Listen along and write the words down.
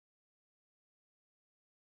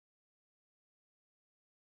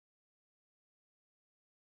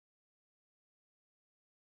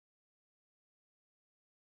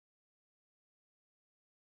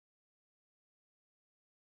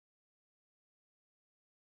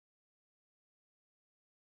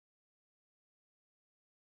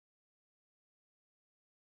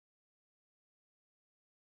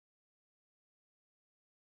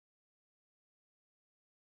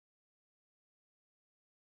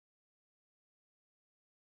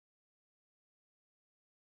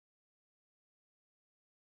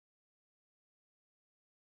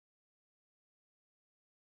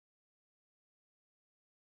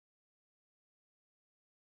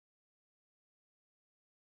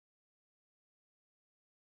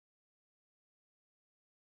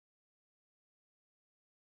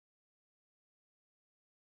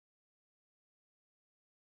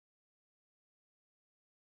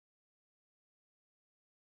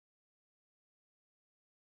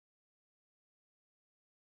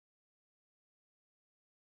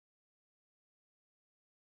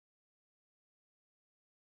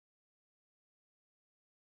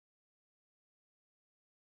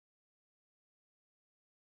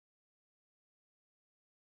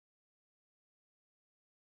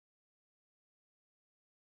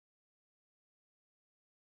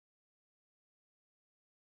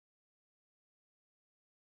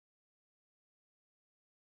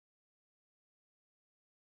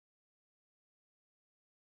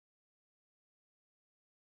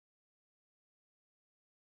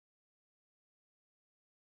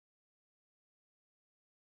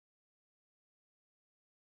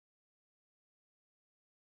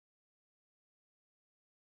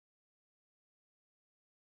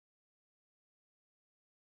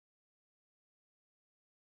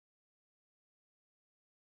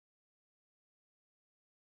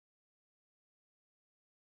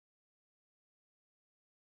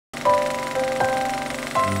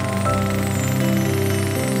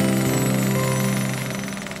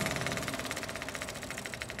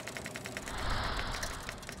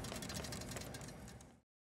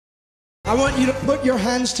I want you to put your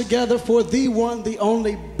hands together for the one, the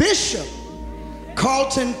only Bishop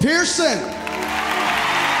Carlton Pearson.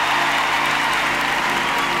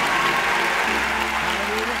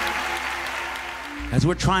 As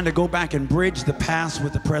we're trying to go back and bridge the past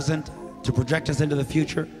with the present to project us into the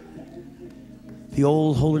future, the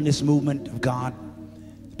old holiness movement of God,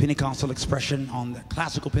 the Pentecostal expression on the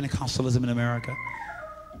classical Pentecostalism in America,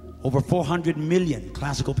 over 400 million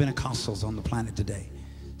classical Pentecostals on the planet today,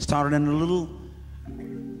 started in a little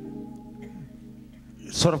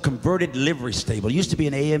sort of converted livery stable. It used to be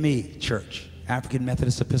an AME church, African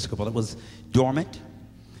Methodist Episcopal. It was dormant,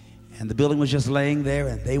 and the building was just laying there,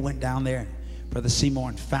 and they went down there, and Brother Seymour,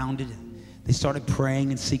 and founded it. They started praying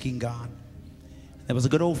and seeking God. There was a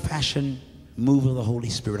good old-fashioned move of the Holy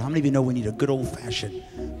Spirit. How many of you know we need a good old-fashioned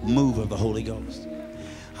move of the Holy Ghost?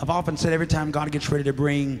 I've often said every time God gets ready to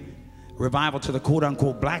bring revival to the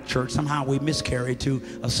quote-unquote black church, somehow we miscarry to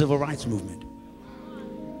a civil rights movement.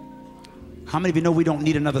 How many of you know we don't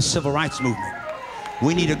need another civil rights movement?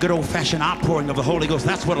 We need a good old-fashioned outpouring of the Holy Ghost.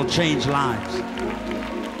 That's what'll change lives.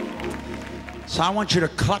 So I want you to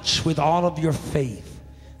clutch with all of your faith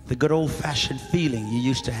the good old-fashioned feeling you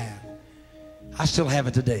used to have. I still have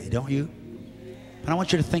it today, don't you? But I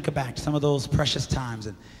want you to think back to some of those precious times.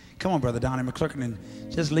 And come on, Brother Donnie McClurkin, and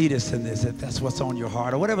just lead us in this if that's what's on your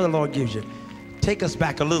heart or whatever the Lord gives you. Take us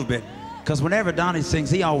back a little bit, because whenever Donnie sings,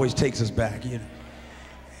 he always takes us back, you know.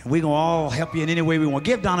 And we're going to all help you in any way we want.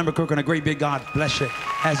 Give Donnie McClurkin a great big God bless you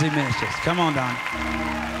as he ministers. Come on, Donnie.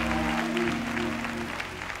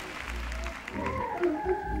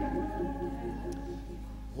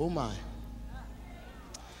 Oh, my.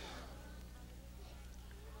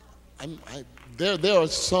 There are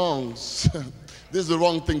songs. This is the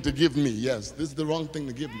wrong thing to give me. Yes, this is the wrong thing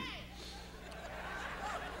to give me.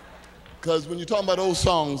 Because when you talk about old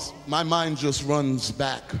songs, my mind just runs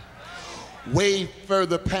back way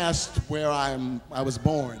further past where I was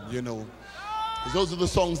born, you know. 'Cause those are the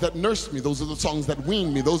songs that nursed me. Those are the songs that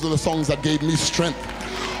weaned me. Those are the songs that gave me strength.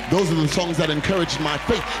 Those are the songs that encouraged my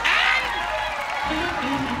faith.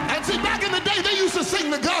 And see, back in the day, they used to sing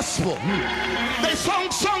the gospel. They sung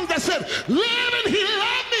songs that said, live and he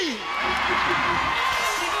loved me.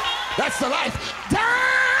 That's the life.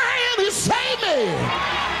 Die and he saved me.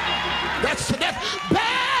 That's the death.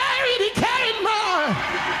 Buried, he carried my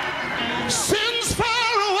sins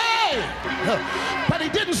far away. But he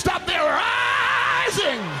didn't stop there.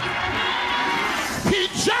 Rising, he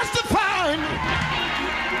justified.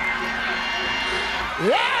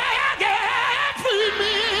 Yeah, God, free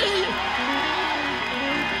me.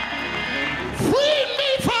 Free me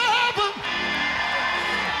forever.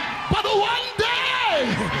 But one day,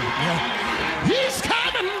 he's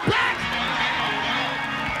coming back.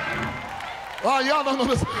 Oh, y'all don't know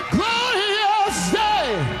this. Glorious day.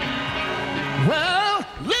 Well,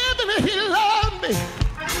 living, he loved me.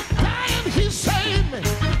 Dying, he saved me.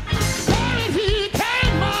 Buried, he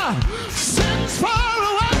carried my sins far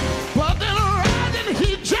away. But then rising,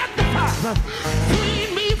 he justified. Freed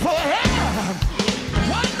me forever.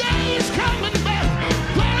 One day he's coming back.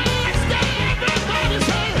 Glorious day, everybody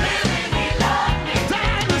say. Living, he loved me.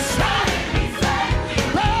 Dying, he saved me.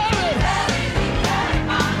 Buried, he carried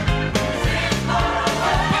my sins far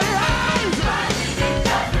away. But rising, he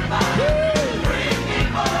justified. Freed me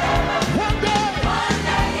forever. One day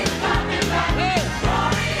he's coming back.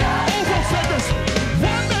 Also said this.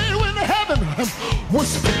 One day when heaven was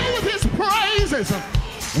filled with his praises.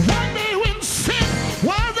 One day when sin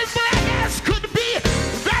was as black as could be.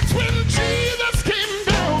 That's when Jesus came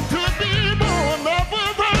down to be born of a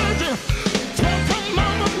virgin. Took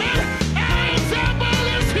among men and devil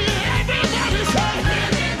is here. Everybody say,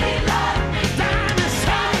 living, he loved me. Dying, he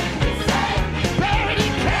saved me. Buried, he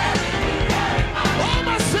carried all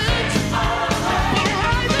my sins. But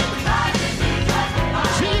rising,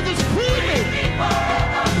 Jesus freed me.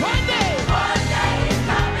 One day,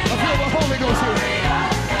 I feel the Holy Ghost here.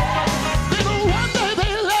 Then one day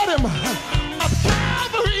they led him up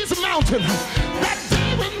Calvary's mountain. That day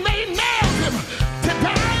when they nailed him to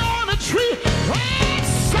die on a tree. Oh,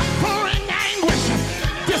 suffering anguish,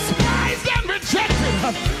 despised and rejected,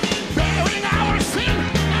 bearing our sin.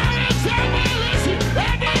 Our devil is here.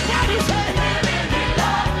 Everybody say, living, he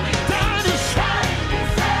loved me. Dying, he saved me.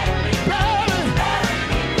 Buried,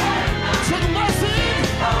 took my sin.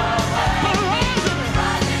 But rising,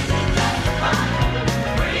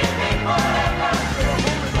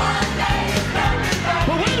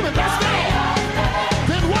 but wait a minute, that's not all.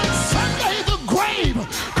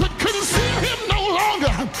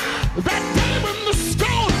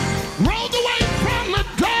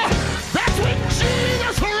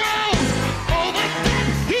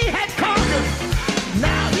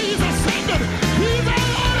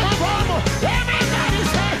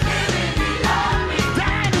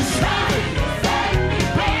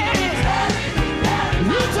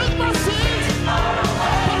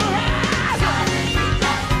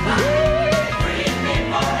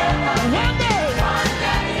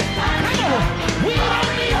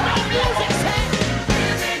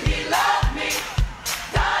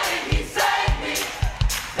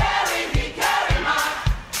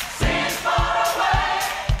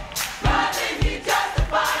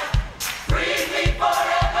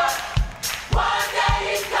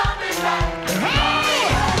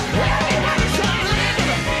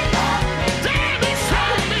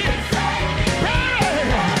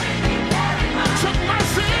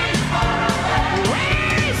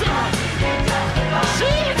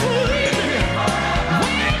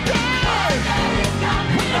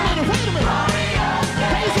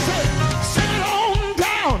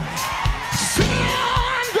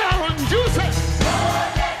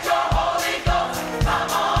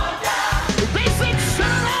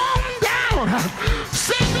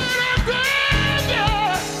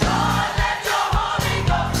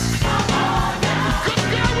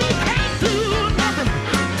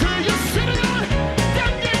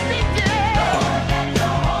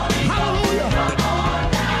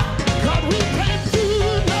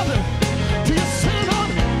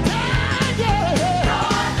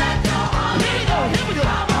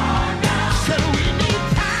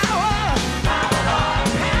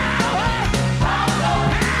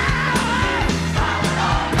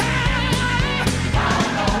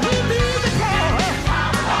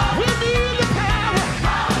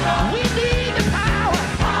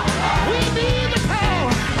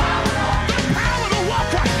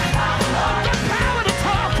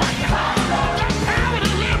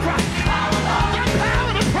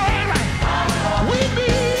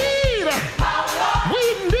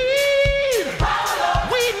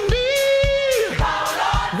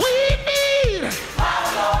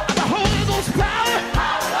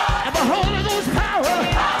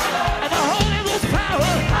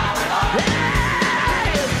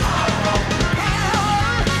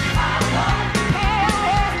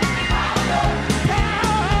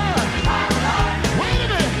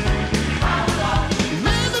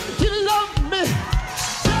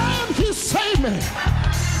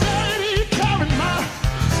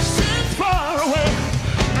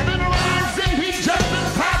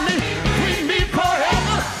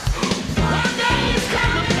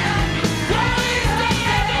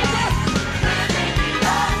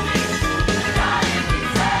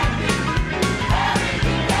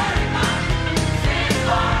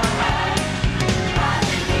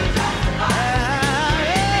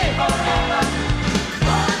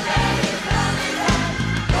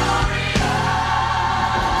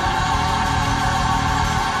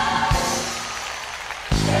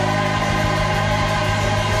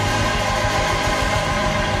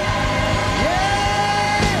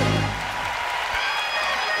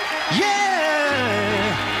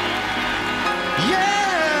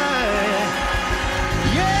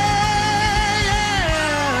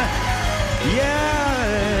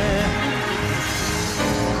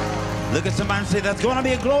 Look at somebody and say, that's going to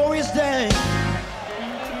be a glorious day.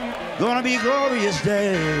 Going to be a glorious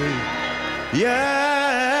day. Yeah.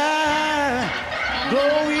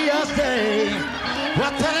 Glorious day.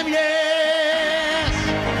 What time? Yes.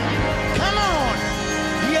 Come on.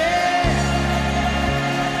 Yeah.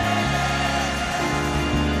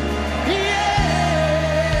 Yes.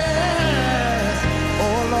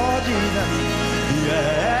 Oh, Lord Jesus.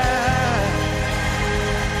 Yeah.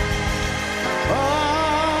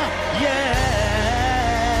 Oh, yeah.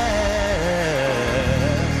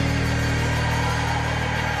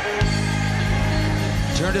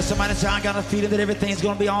 Turn to somebody and say, I got a feeling that everything's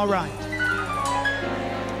going to be all right.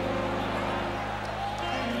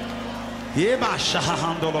 Yeah,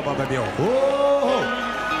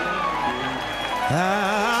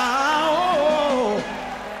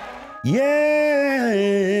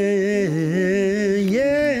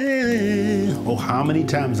 yeah. Oh, how many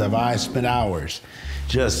times have I spent hours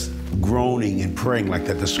just groaning and praying like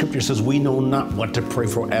that? The scripture says we know not what to pray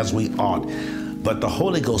for as we ought, but the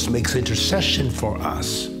Holy Ghost makes intercession for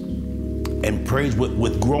us and prays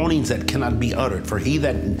with groanings that cannot be uttered. For he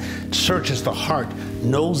that searches the heart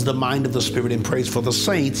knows the mind of the Spirit and prays for the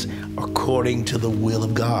saints according to the will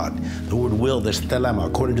of God. The word will, there's thelema,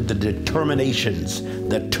 according to the determinations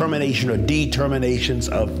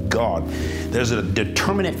of God. There's a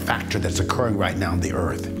determinate factor that's occurring right now on the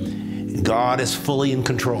earth. God is fully in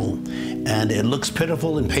control, and it looks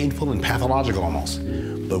pitiful and painful and pathological almost.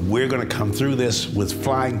 But we're going to come through this with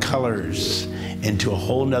flying colors into a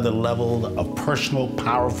whole nother level of personal,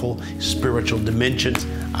 powerful, spiritual dimensions.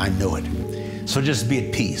 I know it. So just be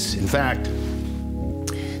at peace. In fact,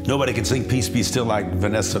 nobody can sing Peace Be Still like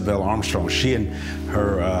Vanessa Bell Armstrong. She and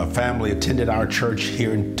her family attended our church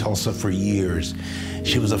here in Tulsa for years.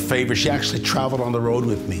 She was a favorite. She actually traveled on the road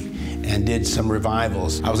with me and did some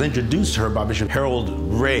revivals. I was introduced to her by Bishop Harold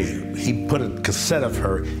Ray. He put a cassette of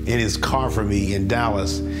her in his car for me in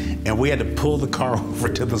Dallas, and we had to pull the car over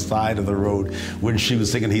to the side of the road when she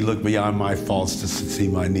was singing He Looked Beyond My Faults to See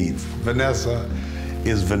My Needs. Vanessa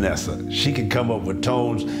is Vanessa. She can come up with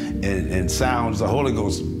tones and sounds the Holy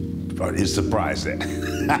Ghost is surprised at.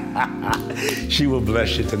 She will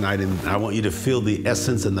bless you tonight, and I want you to feel the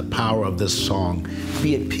essence and the power of this song.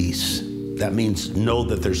 Be at peace. That means know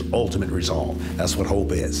that there's ultimate resolve. That's what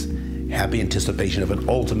hope is. Happy anticipation of an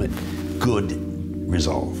ultimate good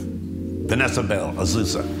resolve. Vanessa Bell,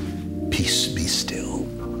 AZUSA, Peace Be Still.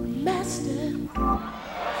 Master,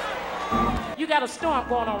 you got a storm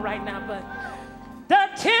going on right now, but the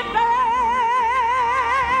tempest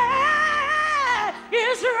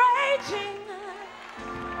is raging.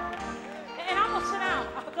 And I'm gonna sit down.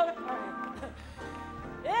 I'm gonna go to prayer.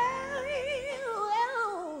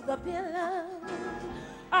 The pillows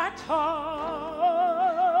are tall.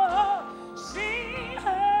 See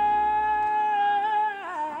her.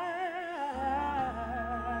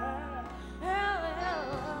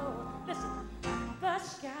 Listen, the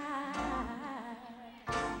sky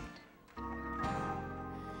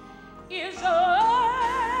is overshadowed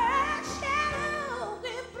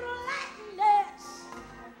with blackness.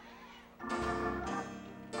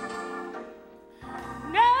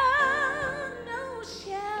 No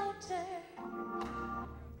shelter.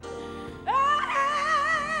 Oh,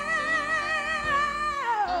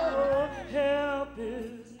 help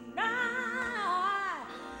is nigh.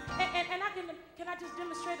 And can I just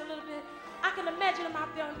demonstrate a little bit? I can imagine them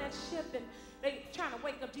out there on that ship and they trying to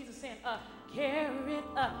wake up Jesus saying, carry it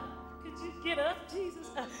up. Could you get up, Jesus?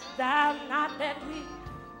 Thou not that weak.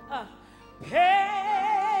 Perish.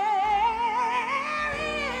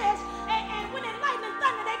 And when it lightning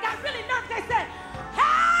thunder, they got really nervous. They said,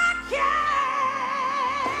 I can't.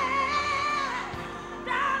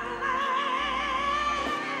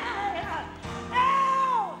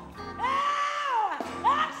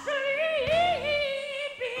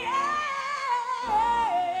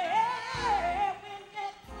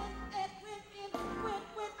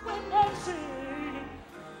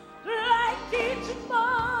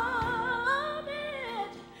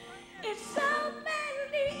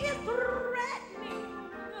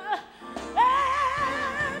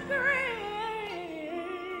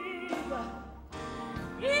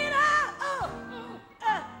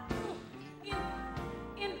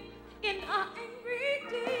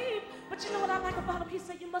 He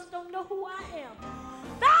said, you must don't know who I am.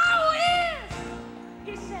 Thou is.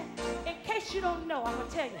 He said, in case you don't know, I'm going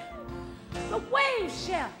to tell you. The waves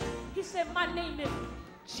shall. He said, my name is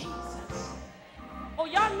Jesus. Oh,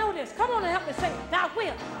 y'all know this. Come on and help me say it. Thou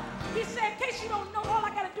will. He said, in case you don't know, all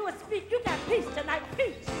I got to do is speak. You got peace tonight.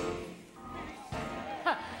 Peace.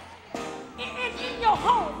 In your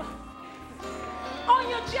home. On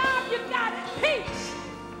your job, you got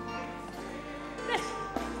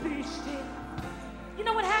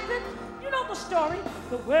story.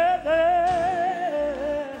 The weather,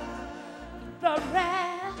 the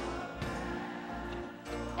wrath,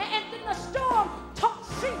 and then the storm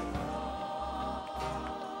tossed sea.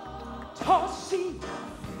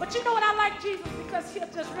 But you know what I like Jesus because he'll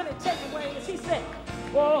just really take away is he said,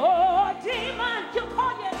 oh, demon, he'll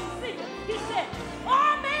call you and see you. He said,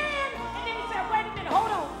 oh, man. And then he said, wait a minute, hold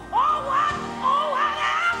on. Oh, what? Oh,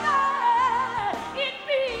 whatever it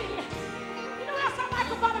be. You know what else I like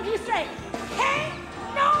about him? He said, ain't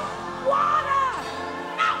no water,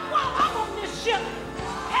 not while I'm on this ship,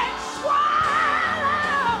 and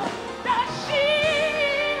swallow the ship.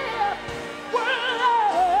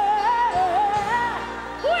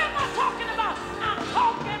 Who am I talking about? I'm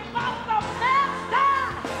talking about the master.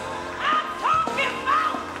 I'm talking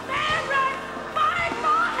about Mary, my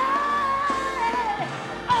God,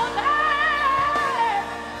 of earth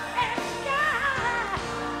and sky.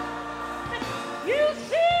 You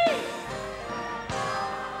see,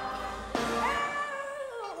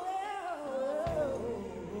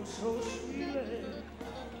 so sweet.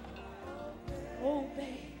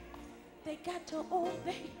 Obey. They got to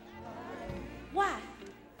obey. Why?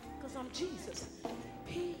 Because I'm Jesus.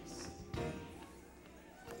 Peace.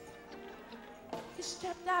 He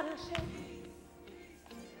stepped out and said,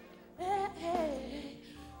 hey,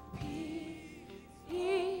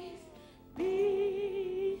 peace,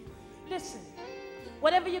 peace. Listen,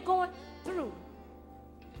 whatever you're going through,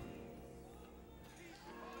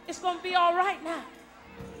 it's going to be all right now.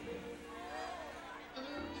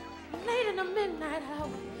 Late in the midnight hour,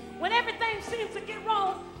 when everything seems to get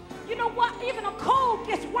wrong, you know what? Even a cold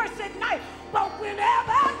gets worse at night. But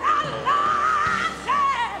whenever the Lord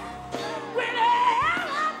says,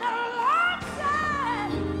 whenever the Lord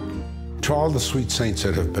says. To all the sweet saints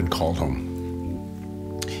that have been called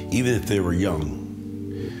home, even if they were young,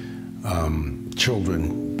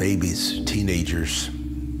 children, babies, teenagers,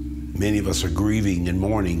 many of us are grieving and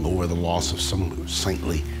mourning over the loss of some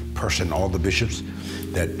saintly person, all the bishops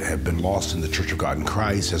that have been lost in the Church of God in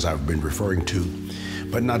Christ, as I've been referring to.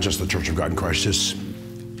 But not just the Church of God in Christ, just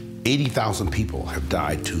 80,000 people have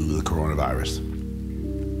died to the coronavirus.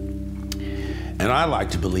 And I like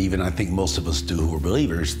to believe, and I think most of us do who are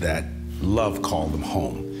believers, that love called them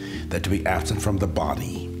home. That to be absent from the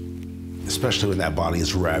body, especially when that body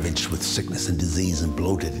is ravaged with sickness and disease and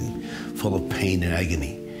bloated and full of pain and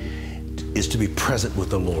agony, is to be present with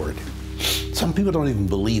the Lord. Some people don't even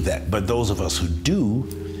believe that, but those of us who do,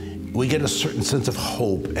 we get a certain sense of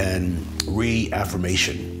hope and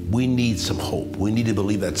reaffirmation. We need some hope. We need to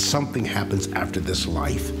believe that something happens after this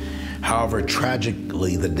life. However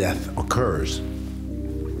tragically the death occurs,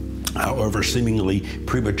 however seemingly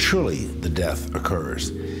prematurely the death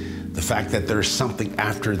occurs, the fact that there's something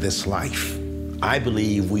after this life, I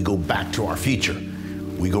believe we go back to our future.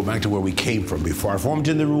 We go back to where we came from. Before I formed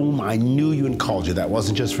you in the womb, I knew you and called you. That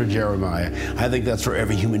wasn't just for Jeremiah. I think that's for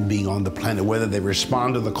every human being on the planet, whether they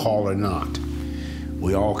respond to the call or not.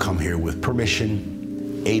 We all come here with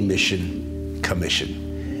permission, a mission,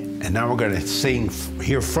 commission. And now we're going to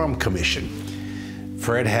hear from commission.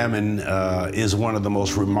 Fred Hammond is one of the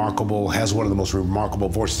most remarkable, has one of the most remarkable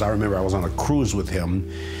voices. I remember I was on a cruise with him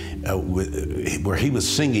where he was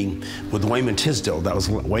singing with Wayman Tisdale. That was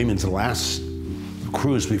Wayman's last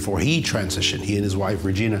cruise before he transitioned. He and his wife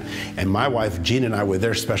Regina, and my wife Gina and I were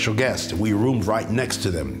their special guests. We roomed right next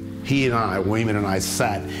to them. He and I, Wayman and I,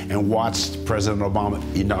 sat and watched President Obama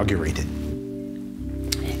inaugurated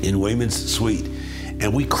in Wayman's suite.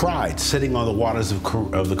 And we cried sitting on the waters of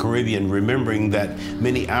the Caribbean, remembering that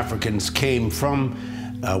many Africans came from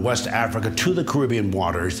West Africa to the Caribbean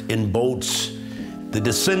waters in boats, the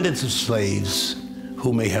descendants of slaves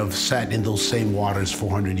who may have sat in those same waters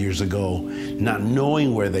 400 years ago, not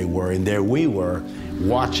knowing where they were, and there we were,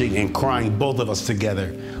 watching and crying, both of us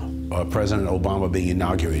together, President Obama being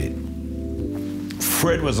inaugurated.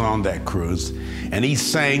 Fred was on that cruise, and he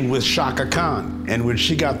sang with Shaka Khan, and when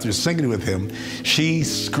she got through singing with him, she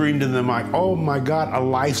screamed in the mic, "Oh my God, a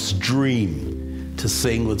life's dream to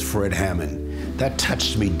sing with Fred Hammond." That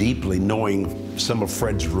touched me deeply, knowing some of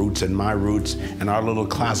Fred's roots and my roots and our little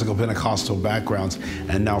classical Pentecostal backgrounds.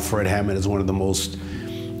 And now Fred Hammond is one of the most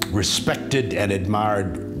respected and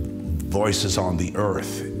admired voices on the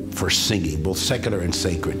earth for singing, both secular and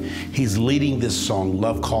sacred. He's leading this song,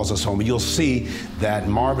 Love Calls Us Home. And you'll see that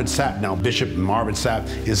Marvin Sapp, now Bishop Marvin Sapp,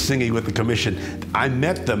 is singing with the commission. I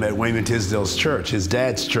met them at Wayman Tisdale's church, his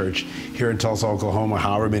dad's church, here in Tulsa, Oklahoma,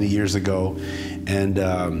 however many years ago. And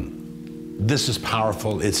this is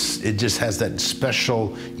powerful. It just has that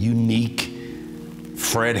special, unique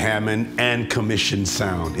Fred Hammond and commission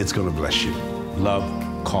sound. It's going to bless you. Love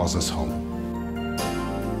Calls Us Home.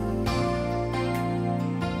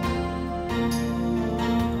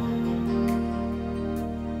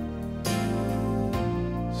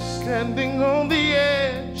 standing on the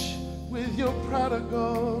edge with your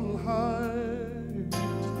prodigal heart,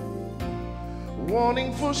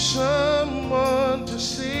 wanting for someone to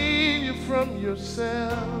save you from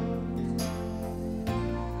yourself.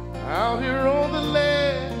 Out here on the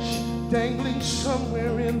ledge, dangling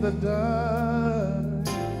somewhere in the dark,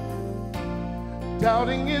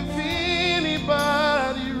 doubting if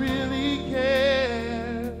anybody really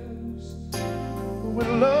cares.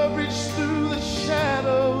 When love reached through the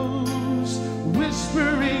shadows,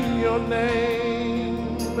 whispering your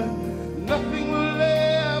name, nothing will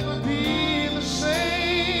ever be the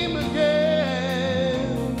same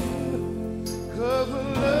again. 'Cause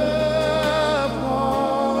when love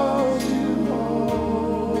calls you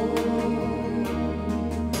home,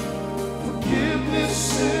 forgiveness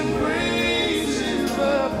embraces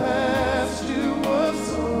the past you once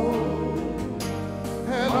owned,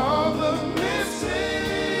 and all the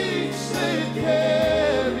mistakes that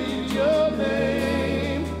carried your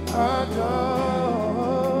name are gone.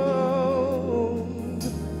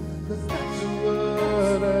 'Cause that's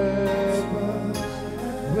what happens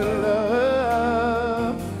when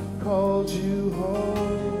love calls you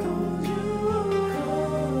home.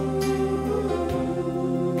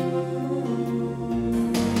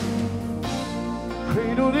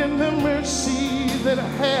 Cradled in the mercy that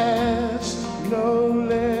has no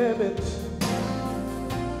limit,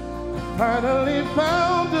 finally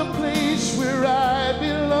found a place where I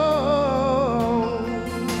belong.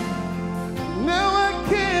 Now I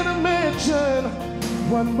can't imagine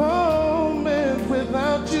one moment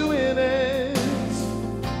without you in it.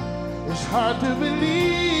 It's hard to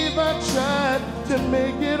believe I tried to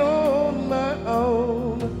make it on my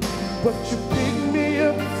own, but you picked me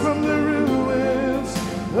up from the ruins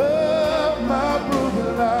of my broken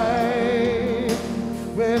life.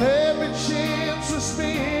 When every chance was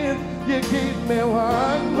spent, you gave me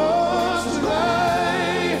one more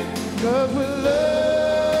try. 'Cause when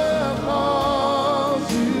love calls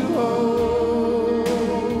you home,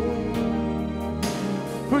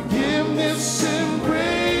 forgiveness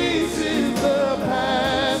embraces the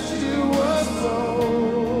past you once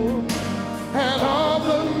owned, and all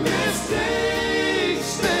the mistakes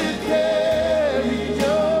that carry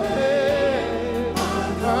your head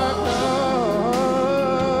are gone.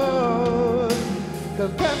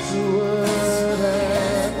 'Cause that's what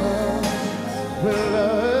happens when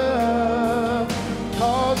love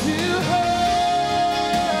calls you home.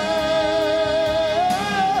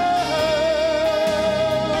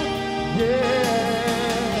 Yeah.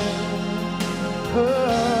 Oh.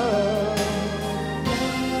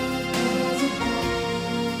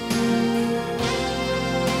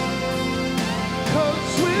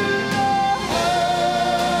 'Cause when love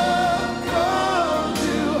calls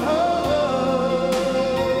you home,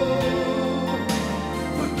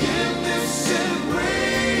 forgiveness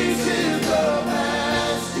embraces the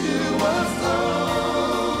past you once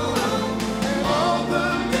owned, and all the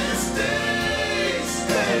mistakes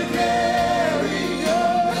that carry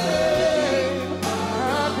your name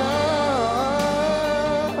are gone.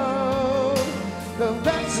 'Cause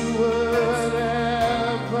that's what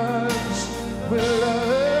happens when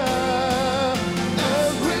love,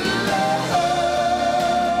 when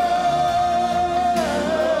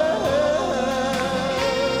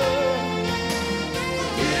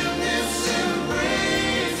forgiveness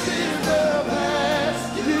embraces the past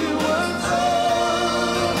you once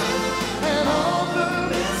owned, and all the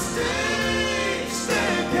mistakes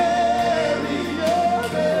that carry your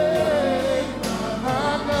name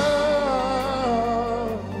are gone.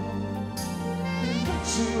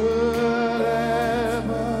 That's what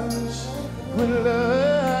happens when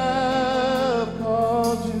love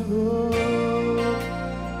calls you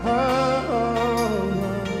home.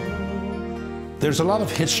 There's a lot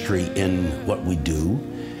of history in what we do,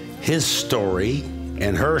 his story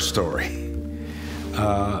and her story.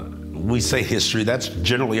 We say history, that's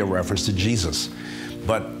generally a reference to Jesus,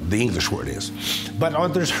 but the English word is. But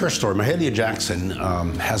there's her story. Mahalia Jackson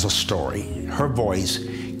has a story. Her voice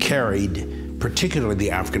carried particularly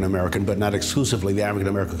the African American, but not exclusively the African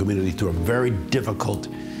American community, through a very difficult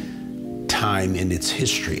time in its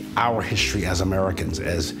history, our history as Americans,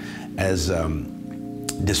 as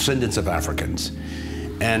descendants of Africans.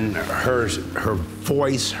 And her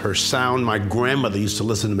voice, her sound, my grandmother used to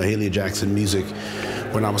listen to Mahalia Jackson music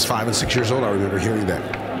when I was 5 and 6 years old. I remember hearing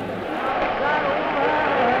that.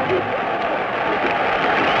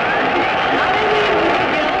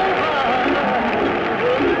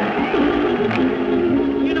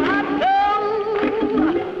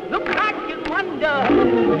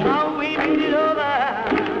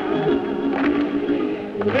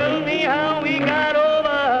 Tell me how we got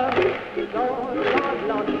over.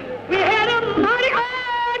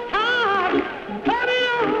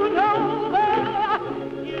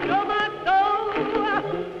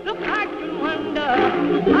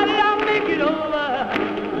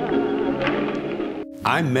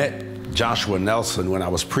 I met Joshua Nelson when I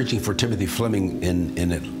was preaching for Timothy Fleming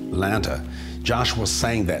in Atlanta. Joshua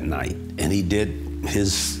sang that night, and he did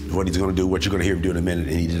what he's going to do, what you're going to hear him do in a minute,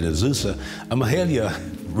 and he did AZUSA, a Mahalia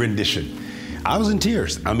rendition. I was in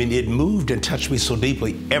tears. I mean, it moved and touched me so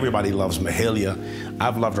deeply. Everybody loves Mahalia.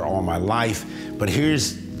 I've loved her all my life. But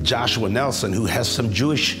here's Joshua Nelson, who has some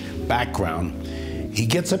Jewish background. He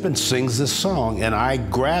gets up and sings this song, and I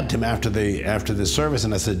grabbed him after the service,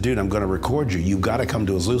 and I said, dude, I'm going to record you. You've got to come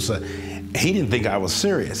to AZUSA. He didn't think I was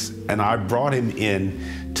serious, and I brought him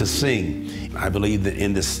in to sing. I believe that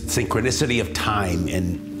in this synchronicity of time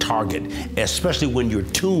and target, especially when you're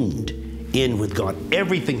tuned in with God,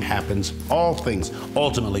 everything happens, all things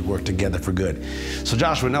ultimately work together for good. So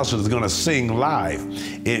Joshua Nelson is going to sing live.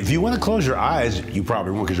 If you want to close your eyes, you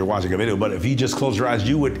probably won't because you're watching a video, but if you just close your eyes,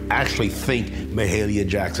 you would actually think Mahalia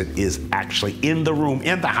Jackson is actually in the room,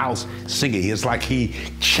 in the house, singing. It's like he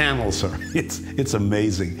channels her. It's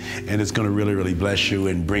amazing, and it's going to really, really bless you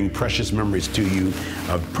and bring precious memories to you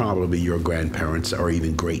of probably your grandparents or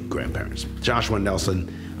even great-grandparents. Joshua Nelson,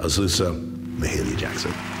 AZUSA, Mahalia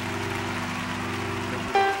Jackson.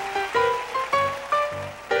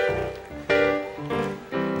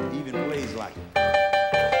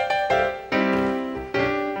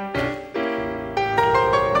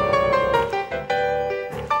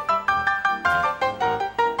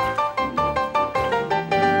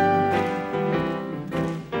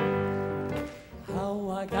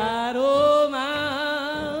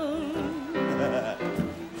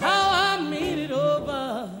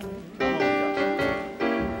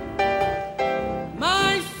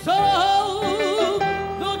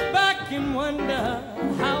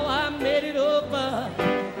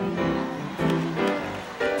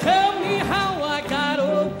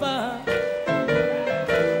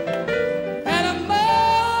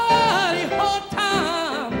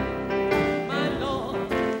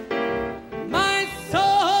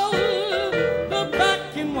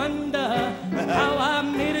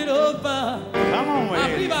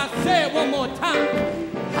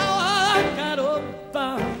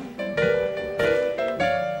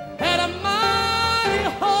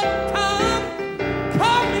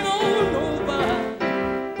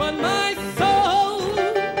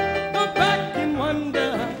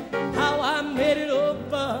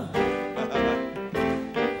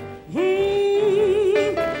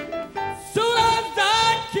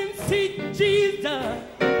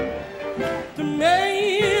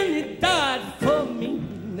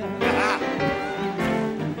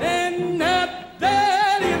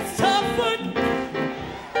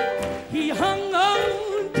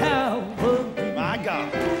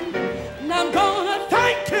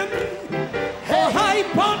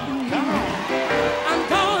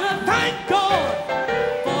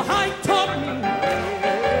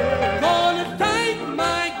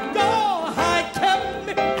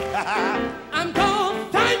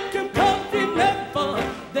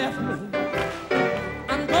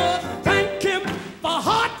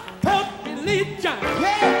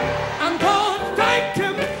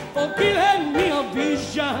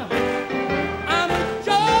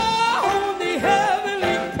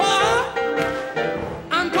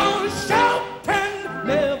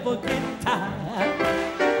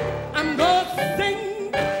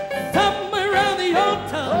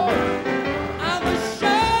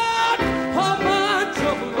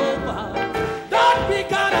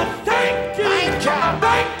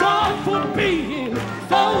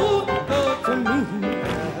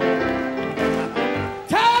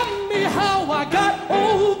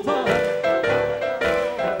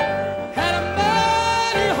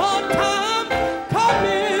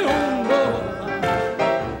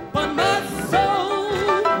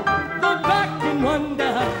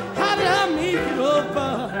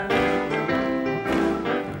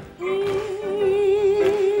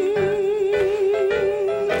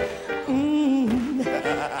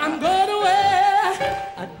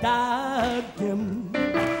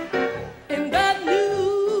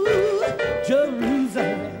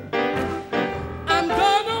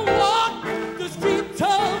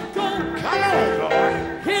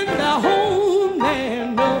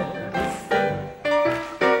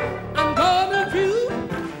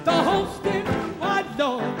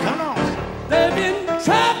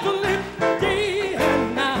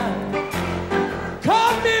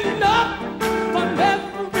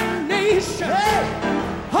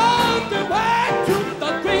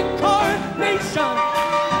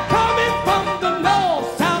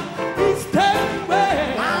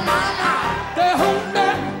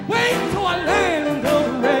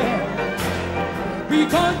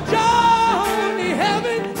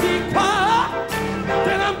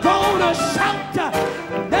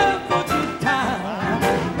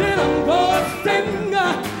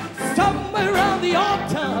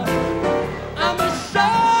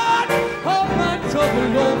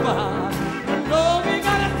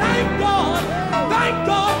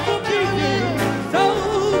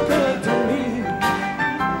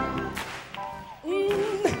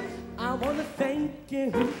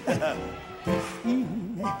 again this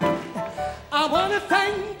evening. I want to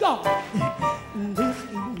thank God this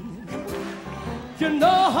evening. You know,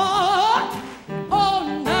 all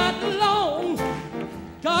night long,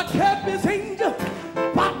 God kept his angel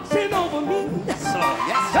watching over me. Yes, Lord.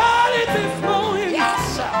 Yes, sir. Early this morning.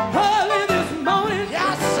 Yes, sir. Early this morning.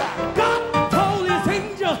 Yes, sir. God told his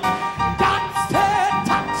angel, God said,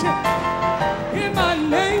 touch him. In my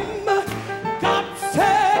name, God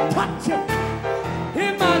said, touch him.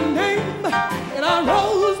 In my name. And I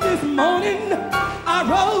rose this morning. I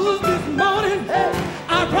rose this morning.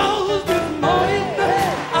 I rose this morning.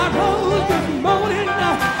 I rose this morning.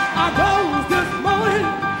 I rose this morning.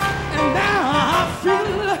 And now I feel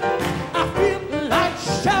like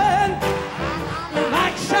shine,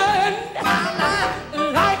 like shine,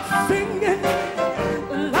 like singing,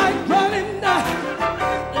 like running,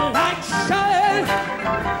 like shine,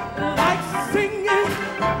 like singing,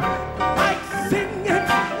 like singing.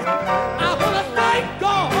 I want to thank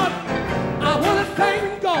God. I want to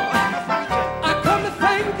thank God. I come to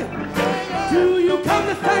thank you. Do you come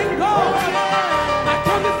to thank God? I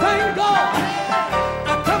come to thank God.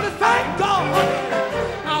 I come to thank God.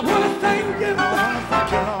 I want to thank Him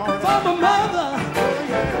for my mother.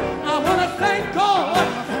 I want to thank God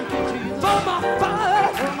for my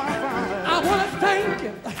father. I want to thank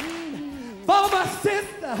Him for my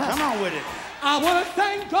sister. Come on with it. I want to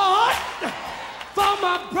thank God for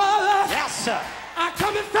my brother. Yes, sir. I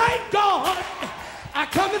come to thank God. I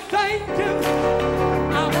come to thank Him.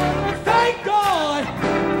 I want to thank God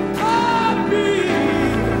for me.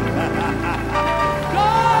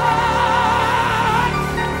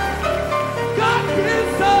 God been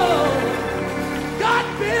so. God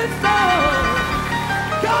been so.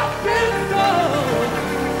 God been so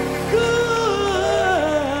good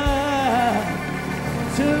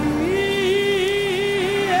to me.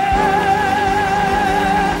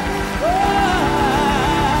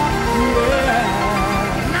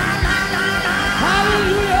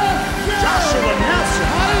 Joshua Nelson.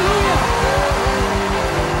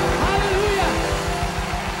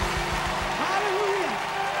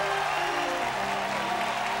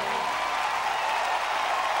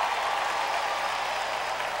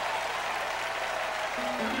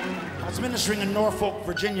 I was ministering in Norfolk,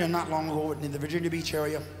 Virginia not long ago in the Virginia Beach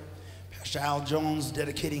area. Pastor Al Jones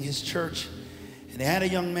dedicating his church. And they had a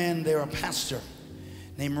young man there, a pastor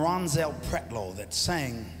named Ronzel Pretlow, that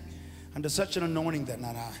sang under such an anointing that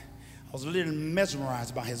night. I was a little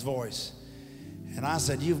mesmerized by his voice. And I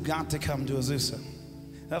said, you've got to come to AZUSA.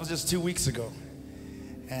 That was just 2 weeks ago.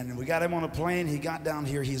 And we got him on a plane. He got down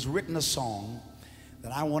here. He's written a song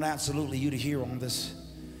that I want absolutely you to hear on this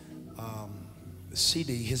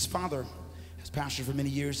CD. His father has pastored for many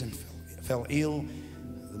years and fell ill.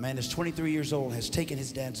 The man is 23 years old, has taken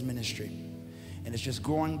his dad's ministry, and it's just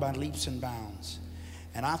growing by leaps and bounds.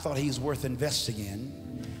 And I thought he's worth investing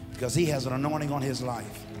in because he has an anointing on his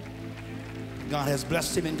life. God has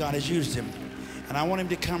blessed him and God has used him. And I want him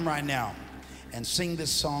to come right now and sing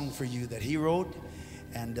this song for you that he wrote.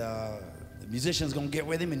 And the musician's going to get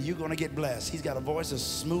with him and you're going to get blessed. He's got a voice as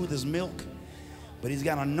smooth as milk, but he's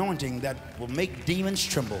got an anointing that will make demons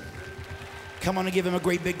tremble. Come on and give him a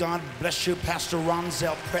great big God bless you, Pastor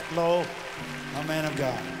Ronzel Pretlow, a man of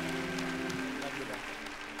God.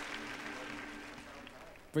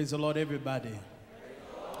 Praise the Lord, everybody.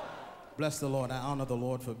 Bless the Lord. I honor the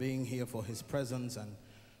Lord for being here, for his presence, and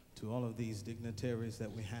to all of these dignitaries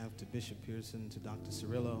that we have, to Bishop Pearson, to Dr.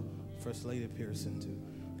 Cirillo, First Lady Pearson, to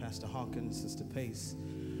Pastor Hawkins, Sister Pace.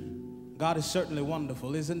 God is certainly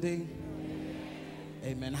wonderful, isn't he?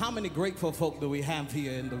 Amen. How many grateful folk do we have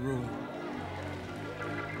here in the room?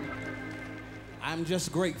 I'm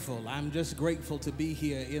just grateful. I'm just grateful to be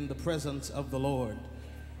here in the presence of the Lord.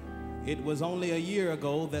 It was only a year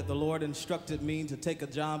ago that the Lord instructed me to take a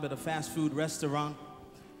job at a fast food restaurant.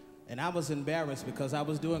 And I was embarrassed because I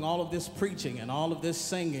was doing all of this preaching and all of this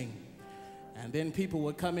singing. And then people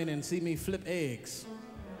would come in and see me flip eggs.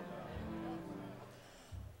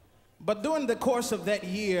 But during the course of that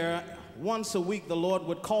year, once a week, the Lord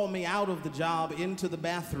would call me out of the job into the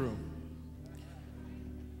bathroom.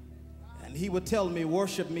 And he would tell me,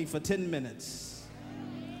 worship me for 10 minutes.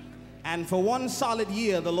 And for one solid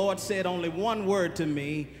year, the Lord said only one word to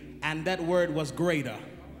me, and that word was greater.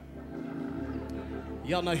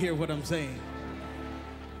 Y'all not hear what I'm saying?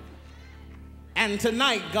 And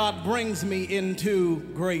tonight, God brings me into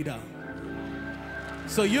greater.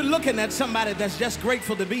 So you're looking at somebody that's just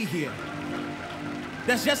grateful to be here.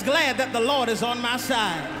 That's just glad that the Lord is on my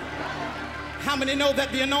side. How many know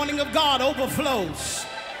that the anointing of God overflows?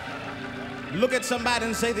 Look at somebody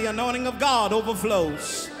and say, the anointing of God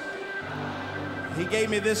overflows. He gave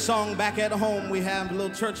me this song back at home. We have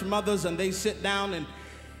little church mothers, and they sit down, and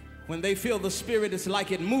when they feel the Spirit, it's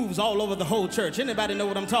like it moves all over the whole church. Anybody know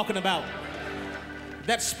what I'm talking about?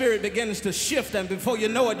 That Spirit begins to shift, and before you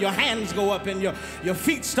know it, your hands go up and your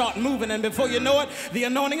feet start moving, and before you know it, the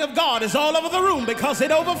anointing of God is all over the room because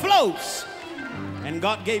it overflows. And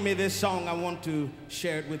God gave me this song. I want to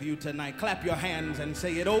share it with you tonight. Clap your hands and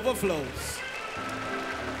say, it overflows.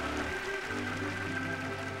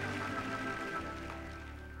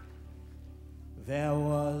 There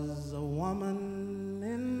was a woman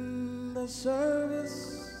in the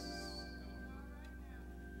service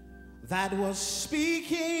that was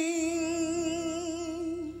speaking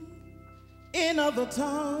in other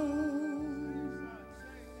tongues,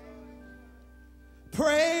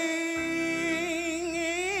 praying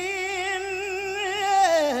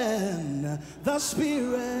in the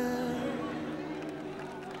Spirit.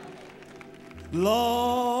 Lord,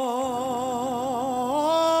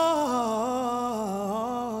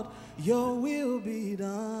 your will be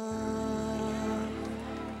done.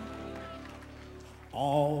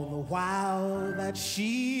 All the while that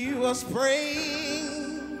she was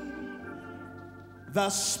praying, the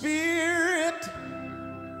Spirit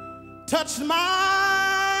touched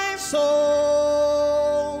my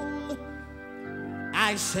soul.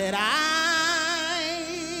 I said, I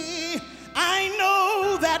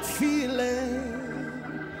know that feeling.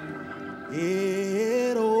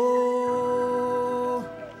 It overflows.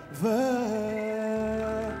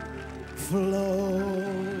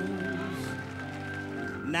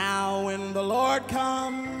 Now when the Lord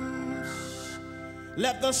comes,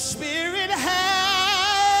 let the Spirit have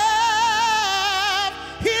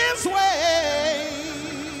His way.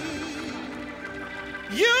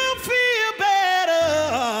 You feel better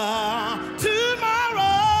tomorrow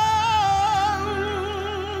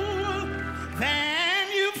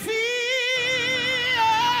than you feel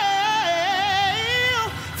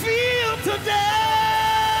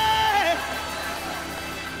today.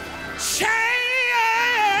 Chains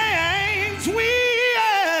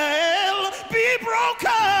will be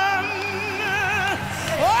broken.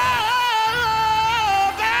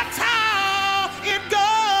 Oh, that's how it goes.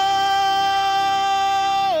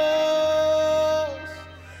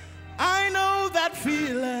 I know that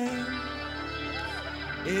feeling.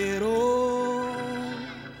 It overflows.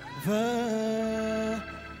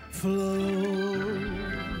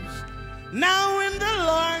 Now when the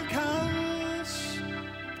Lord comes,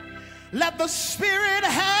 let the Spirit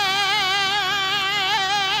have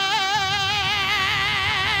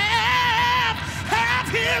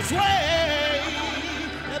His way.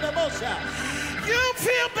 You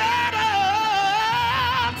feel better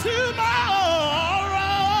tomorrow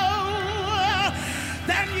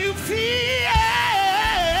than you feel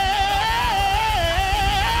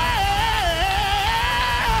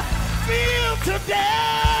today.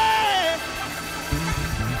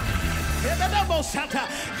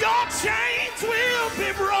 Your chains will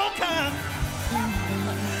be broken.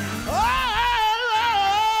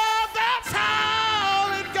 Oh, that's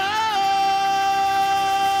how it goes.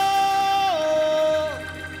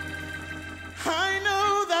 I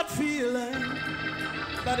know that feeling.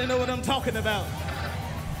 Anybody know what I'm talking about?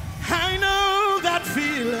 I know that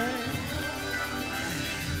feeling.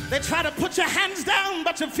 They try to put your hands down,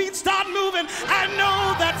 but your feet start moving. I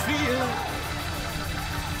know that feeling.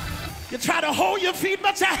 You try to hold your feet,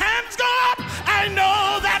 but your hands go up. I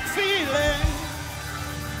know that feeling.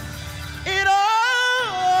 It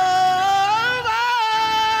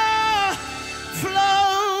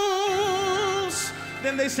overflows.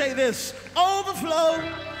 Then they say this: overflow,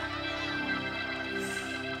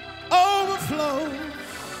 overflow,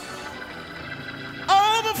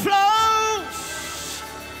 overflows,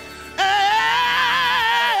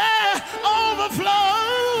 overflows,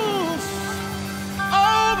 overflows,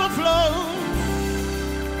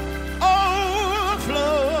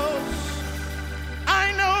 overflows.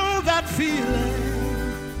 I know that feeling.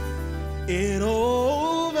 It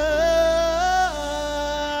overflows.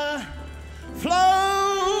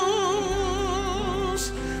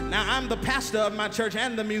 Now I'm the pastor of my church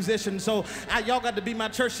and the musician, so y'all got to be my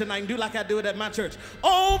church tonight and do like I do it at my church.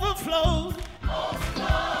 Overflow, overflow,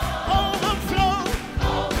 overflow.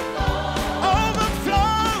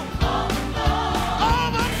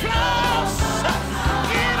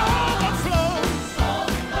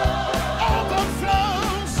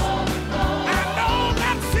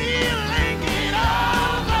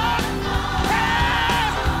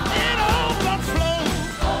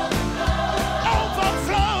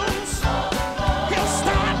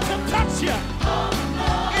 It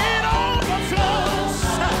overflows.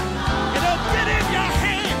 It'll get in your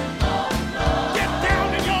hand.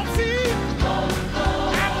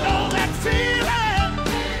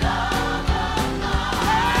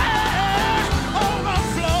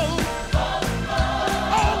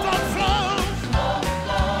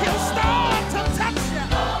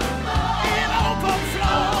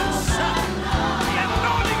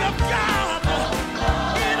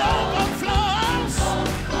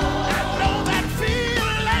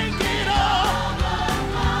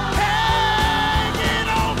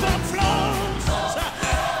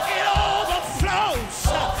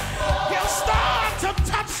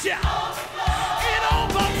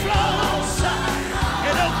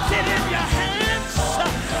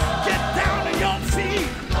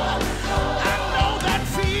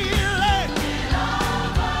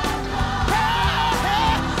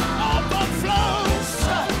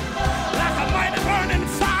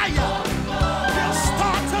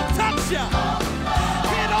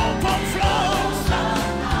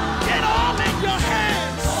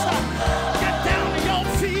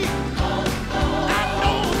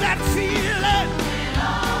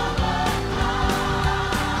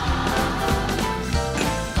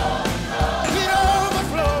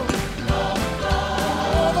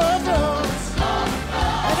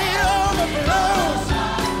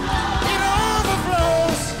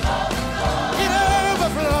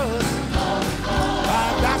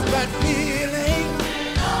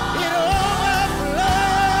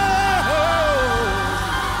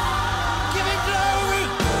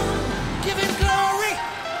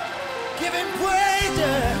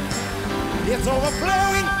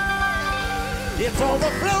 It's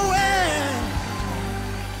overflowing.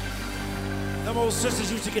 Them old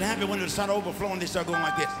sisters used to get happy when it started overflowing. They start going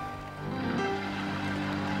like this.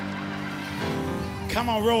 Come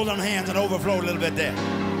on, roll them hands and overflow a little bit there.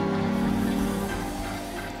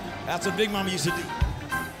 That's what Big Mama used to do.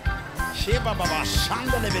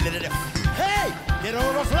 Hey, it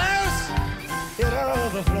overflows. It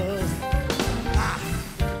overflows. Ah.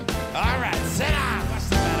 All right, sit down. What's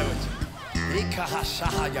the matter with you?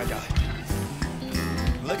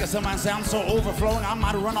 Look at somebody say, I'm so overflowing, I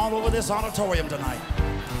might run all over this auditorium tonight.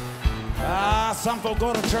 Some folk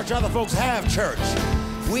go to church, other folks have church.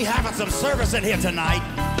 We having some service in here tonight,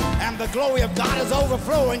 and the glory of God is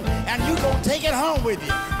overflowing, and you gonna take it home with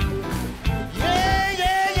you. Yeah,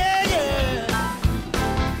 yeah, yeah,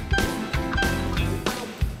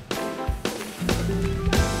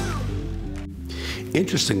 yeah.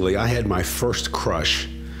 Interestingly, I had my first crush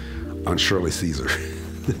on Shirley Caesar.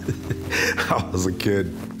 I was a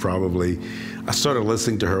kid, probably. I started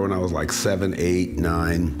listening to her when I was like 7, 8,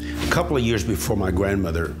 9. A couple of years before my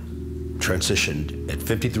grandmother transitioned. At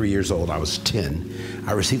 53 years old, I was 10.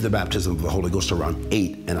 I received the baptism of the Holy Ghost around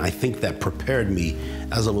 8, and I think that prepared me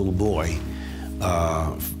as a little boy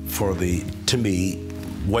to me,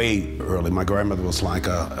 way early. My grandmother was like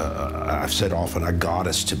I've said often, a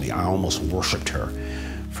goddess to me. I almost worshiped her,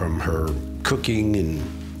 from her cooking and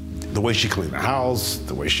the way she cleaned the house,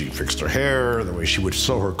 the way she fixed her hair, the way she would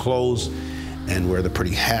sew her clothes and wear the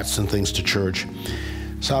pretty hats and things to church.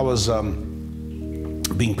 So I was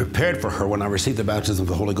being prepared for her when I received the baptism of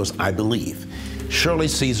the Holy Ghost, I believe. Shirley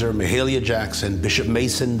Caesar, Mahalia Jackson, Bishop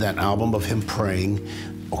Mason, that album of him praying,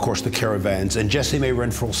 of course, the Caravans, and Jessie Mae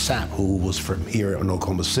Renfro Sapp, who was from here in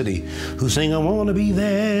Oklahoma City, who sang, I want to be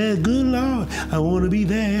there, good Lord, I want to be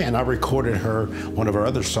there. And I recorded her, one of her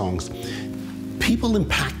other songs. People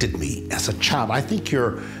impacted me as a child. I think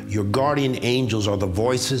your guardian angels are the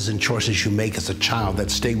voices and choices you make as a child that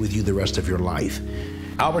stay with you the rest of your life.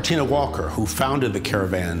 Albertina Walker, who founded the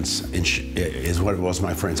Caravans, is what it was,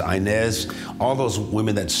 my friends. Inez, all those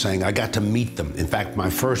women that sang, I got to meet them. In fact, my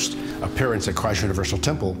first appearance at Christ Universal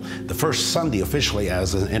Temple, the first Sunday officially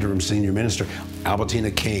as an interim senior minister, Albertina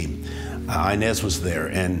came. Inez was there,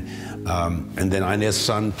 and then Inez's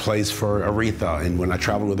son plays for Aretha, and when I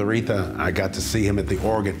traveled with Aretha, I got to see him at the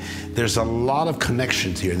organ. There's a lot of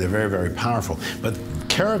connections here, and they're very, very powerful. But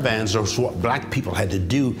Caravans are what black people had to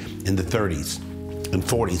do in the 30s and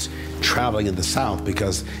 40s, traveling in the South,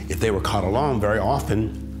 because if they were caught alone, very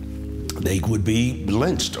often they would be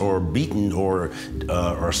lynched or beaten or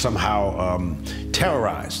somehow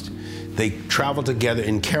terrorized. They traveled together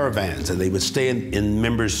in caravans, and they would stay in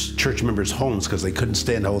church members' homes because they couldn't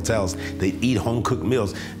stay in the hotels. They'd eat home-cooked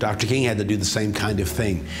meals. Dr. King had to do the same kind of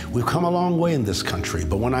thing. We've come a long way in this country,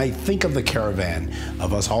 but when I think of the caravan,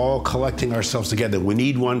 of us all collecting ourselves together, we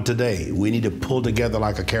need one today. We need to pull together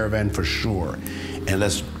like a caravan for sure, and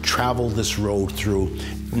let's travel this road through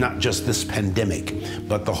not just this pandemic,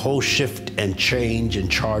 but the whole shift and change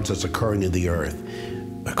and charge that's occurring in the earth,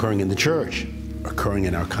 occurring in the church, occurring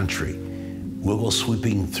in our country. We'll go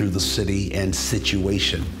sweeping through the city and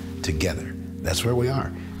situation together. That's where we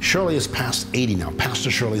are. Shirley is past 80 now,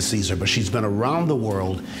 Pastor Shirley Caesar, but she's been around the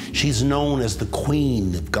world. She's known as the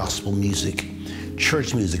queen of gospel music,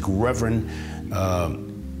 church music, Reverend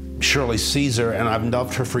Shirley Caesar, and I've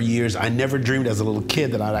loved her for years. I never dreamed as a little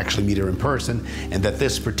kid that I'd actually meet her in person, and that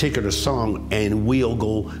this particular song, And We'll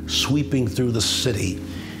Go Sweeping Through the City,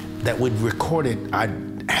 that we'd record it,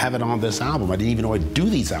 I'd have it on this album. I didn't even know I'd do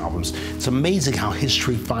these albums. It's amazing how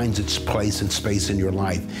history finds its place and space in your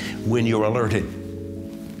life when you're alerted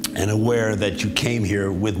and aware that you came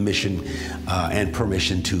here with mission and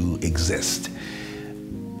permission to exist.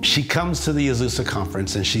 She comes to the AZUSA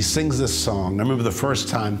conference and she sings this song. I remember the first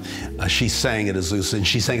time she sang at AZUSA, and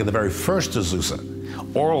she sang at the very first AZUSA.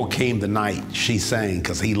 Oral came the night she sang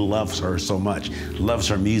because he loves her so much, loves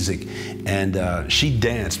her music. And she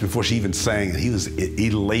danced before she even sang, and he was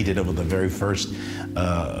elated over the very first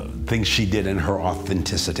thing she did in her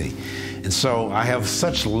authenticity. And so I have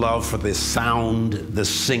such love for this sound, this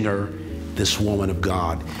singer, this woman of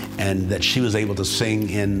God, and that she was able to sing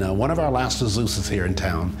in one of our last AZUSAs here in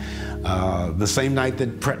town. The same night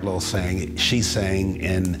that Pretlow sang, she sang,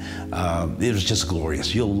 and it was just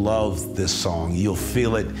glorious. You'll love this song. You'll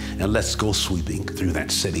feel it, and let's go sweeping through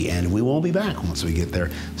that city. And we won't be back once we get there.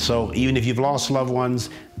 So even if you've lost loved ones,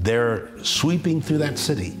 they're sweeping through that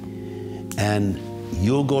city, and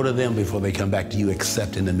you'll go to them before they come back to you,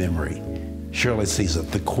 except in the memory. Shirley Caesar,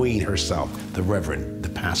 the queen herself, the reverend, the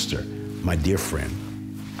pastor, my dear friend,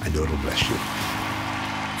 I know it'll bless you.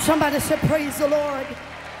 Somebody say, praise the Lord.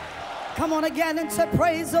 Come on again and say,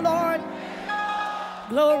 praise the Lord.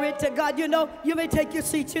 Glory to God. You know, you may take your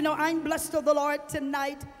seats. You know, I'm blessed of the Lord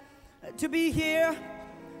tonight to be here.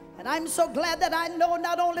 And I'm so glad that I know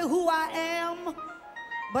not only who I am,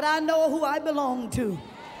 but I know who I belong to.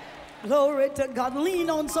 Glory to God. Lean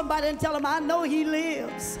on somebody and tell them, I know he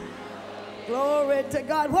lives. Glory to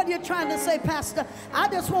God. What are you trying to say, Pastor? I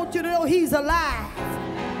just want you to know he's alive.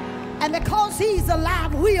 And because he's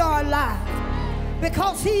alive, we are alive.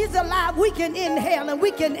 Because he's alive, we can inhale and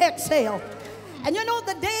we can exhale. And you know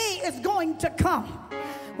the day is going to come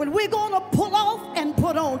when we're going to pull off and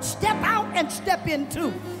put on, step out and step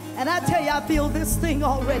into. And I tell you, I feel this thing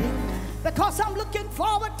already. Because I'm looking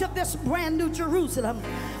forward to this brand new Jerusalem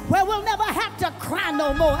where we'll never have to cry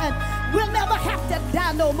no more and we'll never have to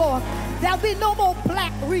die no more. There'll be no more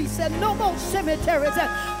black wreaths and no more cemeteries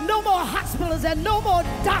and no more hospitals and no more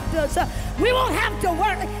doctors. We won't have to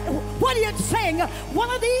worry. What are you saying?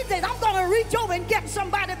 One of these days I'm going to reach over and get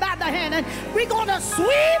somebody by the hand and we're going to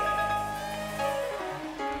sweep.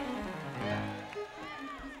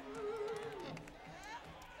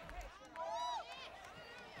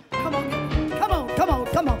 Come on, come on, come on,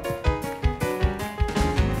 come on.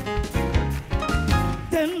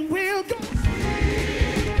 Then we'll go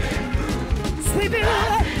sweeping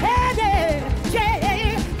ahead,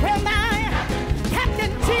 yeah, where my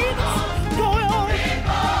Captain Jesus going on.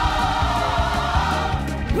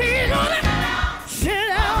 We're gonna sit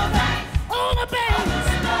down on the banks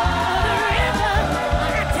of the river.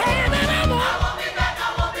 I tell you that I won't be back, I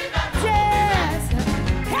won't be back. Yes,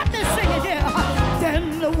 help me sing it, yeah. Then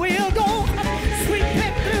we'll go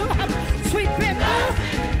sweeping through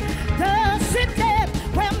the city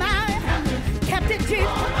where my Captain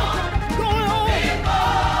Jesus going on.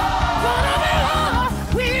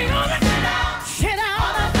 We're gonna sit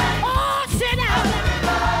down, oh, sit down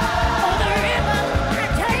on the river. I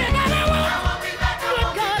tell you that I won't be back, good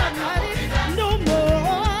God Almighty, no more.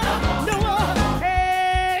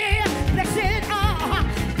 Hey, blessed are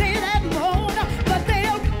they that mourn, but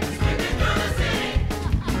they'll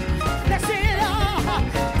blessed are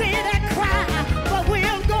they that cry, but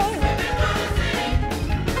we'll go.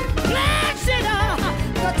 Blessed are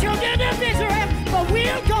the children of Israel, but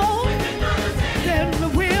we'll go. Then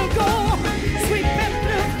we'll go sweeping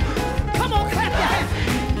through. Come on, clap your hands.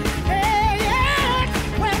 Hey, yeah,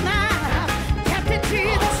 when my Captain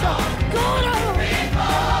Jesus going on.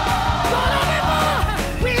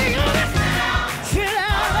 We're gonna sit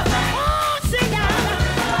down. Oh, sit down.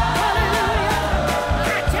 Hallelujah.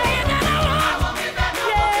 I tell you that I won't be back.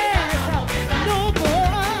 Yes, no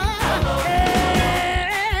more.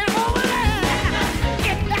 Hey, over there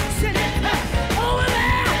in that city, over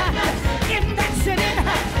there in that city,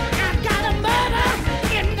 I've got a mother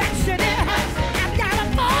in that city, I've got a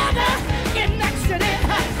father in that city,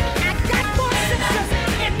 I've got 4 sisters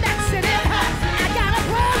in that city, I got a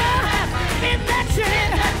brother in that city.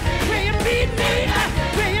 Will you meet me?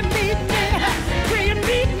 Will you meet me? Will you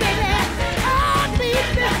meet me there? Oh, meet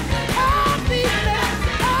me. Oh, meet me.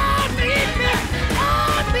 Oh, meet me.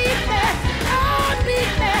 Oh, meet me. Oh,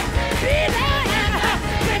 meet me. Be there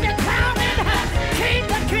when they're crowning King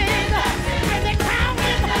of Kings, when they're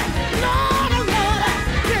crowning Lord of Lords.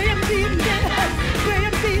 Will you meet me? Will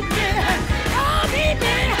you meet me? Oh, meet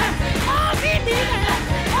me. Oh, meet me there.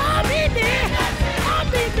 Oh, meet me. Oh,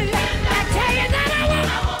 meet me. I tell you that I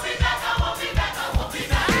won't be back. I won't be back. I won't be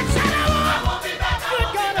back. I said I won't be back. Good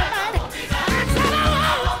God Almighty. I said I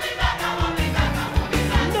won't be back. I won't be back. I won't be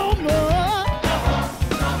back. No more.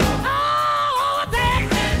 Oh, there.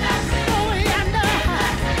 Oh, yonder.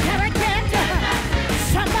 Can I get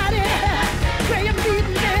somebody? Will you meet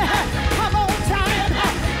me? Come on, child.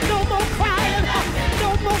 No more crying. No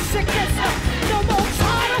more sickness. No more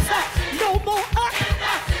sorrows. No more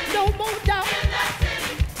no more doubt.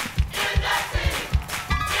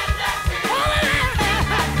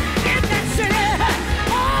 In that city,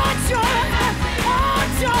 oh joy, oh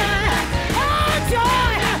joy, oh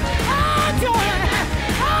joy, oh joy,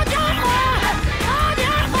 oh joy, oh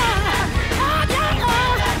joy, oh joy.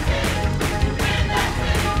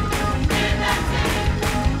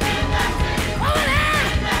 Over there,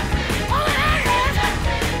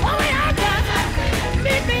 over yonder,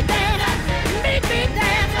 meet me there, meet me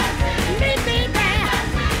there, meet me there,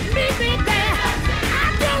 meet me there. I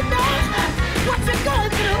don't know what you're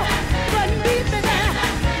going through, but meet me there,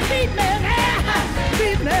 meet me there,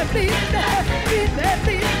 meet me, meet me, meet me,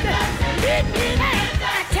 meet me, meet me there.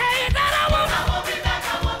 I tell you that I won't be back,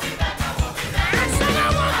 I won't be back, I won't be back. I said I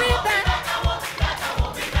won't be back, I won't be back, I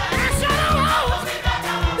won't be back. I said I won't be back,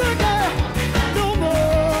 I won't be back. No more,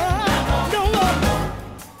 no more.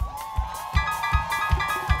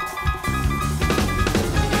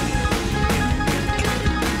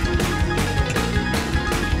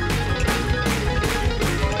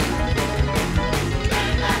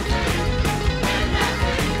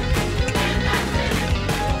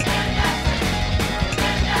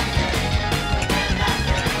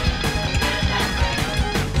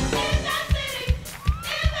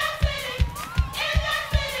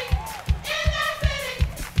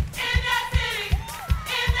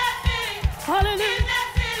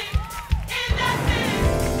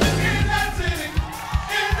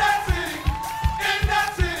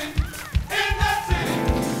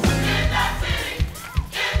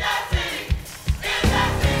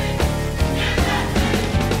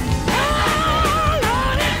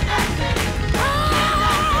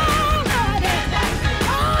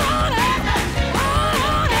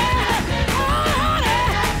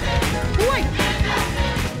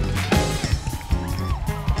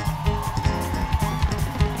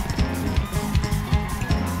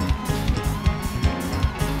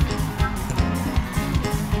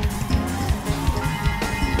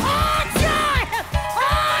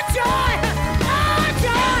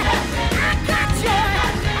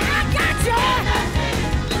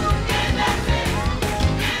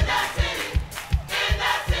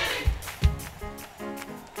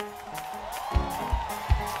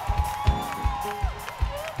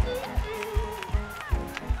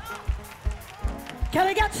 Can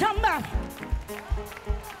I get somebody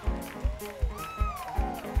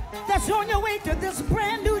that's on your way to this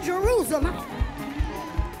brand new Jerusalem?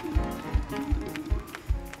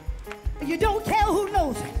 You don't care who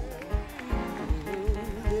knows it.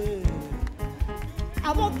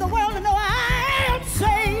 I want the world to know I am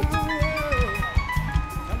saved.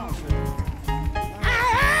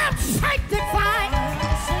 I am sanctified.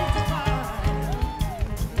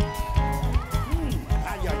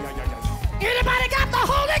 Anybody got the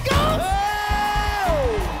Holy Ghost?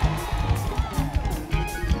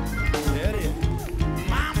 There it is.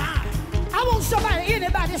 My. I want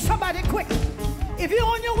somebody quick. If you're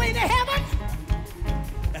on your way to heaven,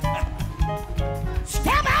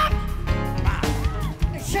 step out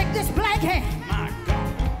and shake this black hand. My God.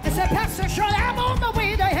 And say, Pastor Shirley, I'm on my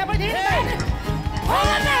way to heaven. Anybody?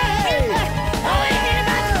 Over there. Oh,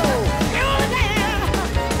 anybody? Over there.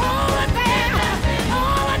 Over there.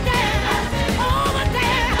 Over there. Over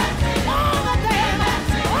there. Over there.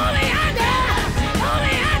 Over yonder.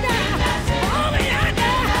 Over yonder. Over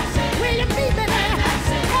yonder. Will you meet me there?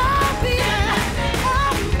 I'll be there.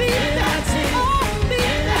 I'll be there. I'll be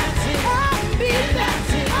there. I'll be there.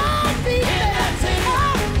 I'll be there.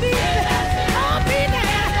 I'll be there. I'll be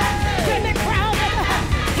there. Give me crowded.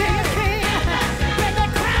 Give me king. Give me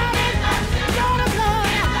crowded. Lord of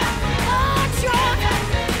Lord. Oh, joy.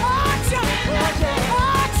 Oh, joy. Oh, joy.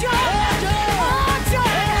 Oh, joy. Oh, joy. Oh,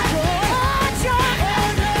 joy.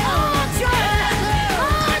 Oh, joy. Oh, joy.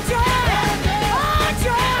 Oh, joy. Oh,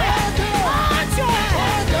 joy.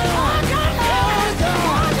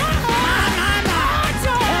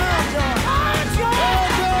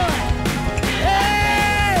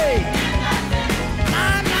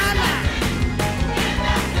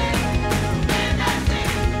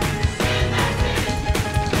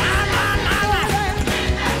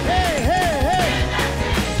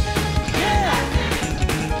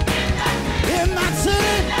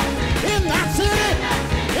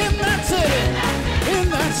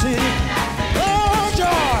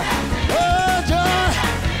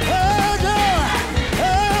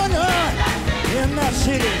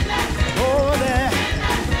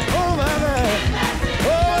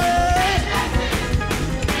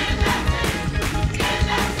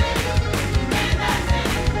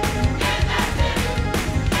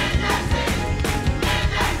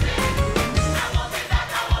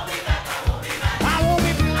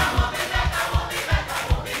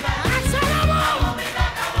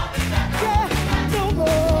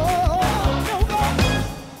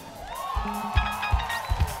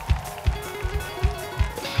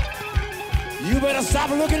 You better stop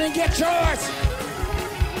looking and get yours.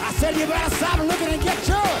 I said you better stop looking and get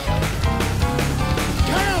yours.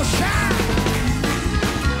 Come on, shine.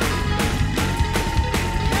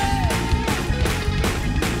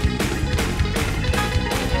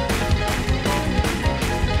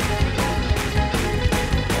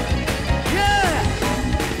 Yeah.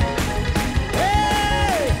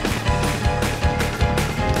 Hey.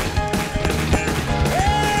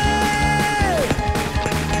 Hey.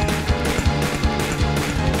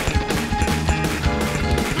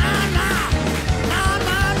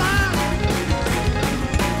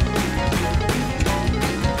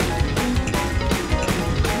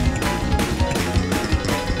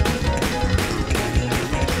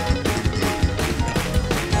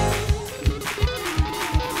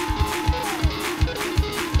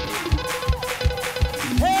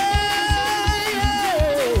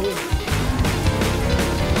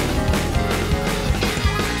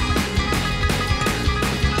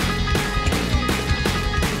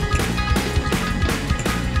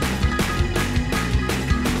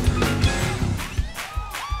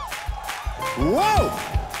 Whoa!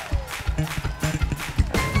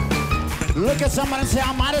 Look at somebody and say,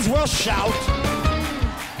 I might as well shout,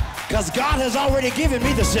 because God has already given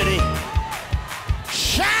me the city.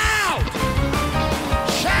 Shout!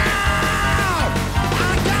 Shout!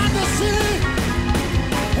 I got the city!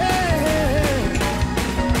 Hey, hey, hey.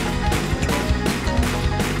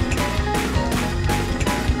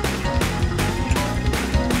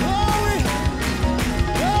 Glory!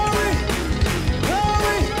 Glory!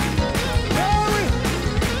 Glory! Glory!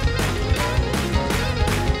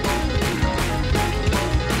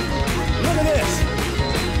 Look at this.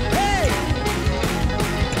 Hey!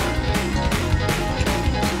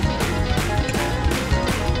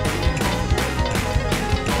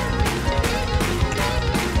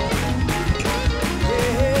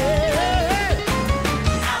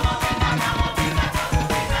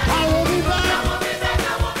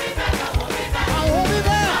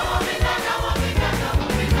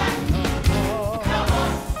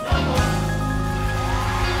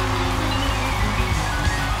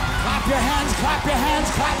 Clap your hands,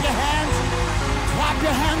 clap your hands. Clap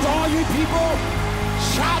your hands, all you people.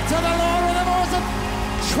 Shout to the Lord with a voice of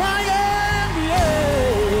triumph.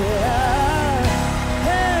 Yeah.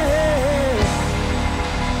 Hey.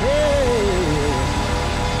 Hey.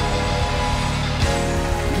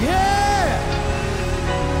 Yeah.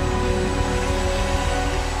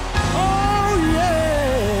 Oh,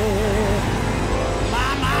 yeah.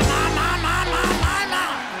 My.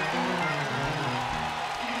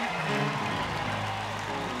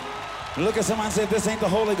 Look at someone and say, this ain't the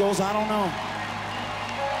Holy Ghost. I don't know.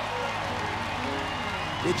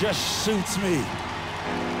 It just suits me.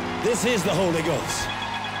 This is the Holy Ghost.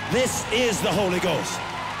 This is the Holy Ghost.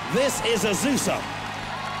 This is AZUSA.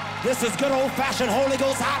 This is good old-fashioned Holy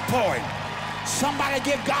Ghost outpouring. Somebody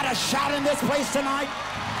give God a shout in this place tonight.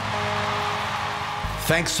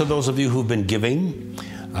 Thanks to those of you who've been giving.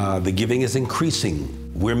 The giving is increasing.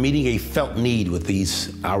 We're meeting a felt need with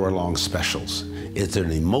these hour-long specials. It's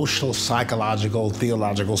an emotional, psychological,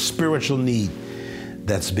 theological, spiritual need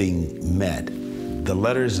that's being met. The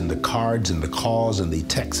letters and the cards and the calls and the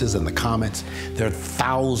texts and the comments, there are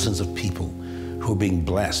thousands of people who are being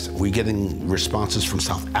blessed. We're getting responses from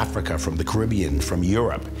South Africa, from the Caribbean, from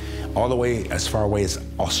Europe, all the way as far away as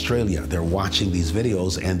Australia. They're watching these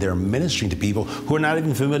videos and they're ministering to people who are not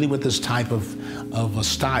even familiar with this type of a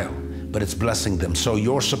style, but it's blessing them. So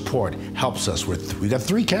your support helps us. We got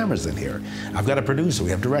 3 cameras in here. I've got a producer, we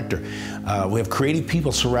have director. We have creative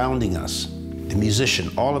people surrounding us, the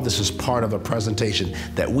musician. All of this is part of a presentation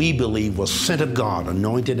that we believe was sent of God,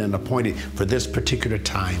 anointed and appointed for this particular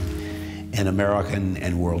time in American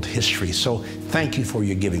and world history. So thank you for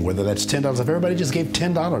your giving, whether that's $10. If everybody just gave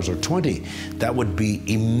 $10 or $20, that would be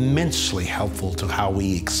immensely helpful to how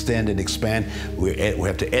we extend and expand. We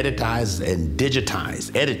have to editize and digitize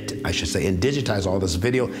all this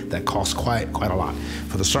video that costs quite a lot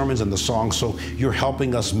for the sermons and the songs. So you're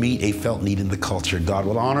helping us meet a felt need in the culture. God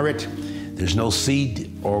will honor it. There's no seed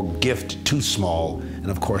or gift too small, and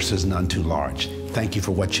of course there's none too large. Thank you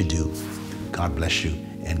for what you do. God bless you,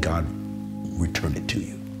 and God return it to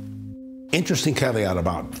you. Interesting caveat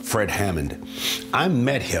about Fred Hammond. I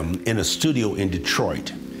met him in a studio in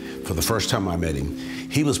Detroit for the first time I met him.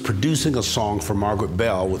 He was producing a song for Margaret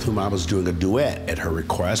Bell, with whom I was doing a duet at her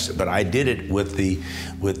request, but I did it with the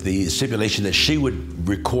stipulation that she would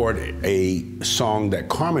record a song that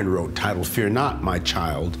Carmen wrote titled Fear Not, My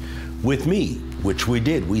Child, with me, which we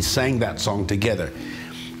did. We sang that song together.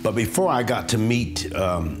 But before I got to meet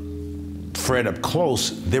Fred up close,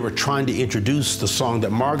 they were trying to introduce the song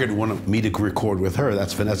that Margaret wanted me to record with her.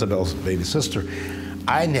 That's Vanessa Bell's baby sister.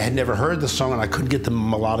 I had never heard the song and I couldn't get the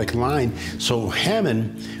melodic line. So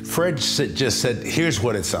Hammond, Fred just said, here's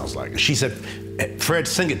what it sounds like. She said, Fred,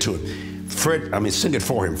 sing it to him. Sing it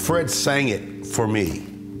for him. Fred sang it for me.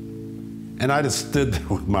 And I just stood there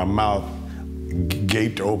with my mouth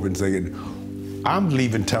gaped open saying, I'm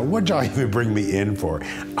leaving town. What'd y'all even bring me in for?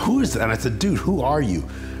 Who is that? And I said, dude, who are you?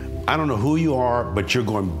 I don't know who you are, but you're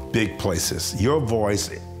going big places. Your voice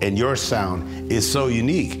and your sound is so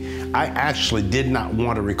unique. I actually did not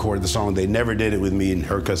want to record the song. They never did it with me and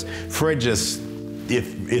her, because Fred just,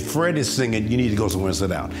 if Fred is singing, you need to go somewhere and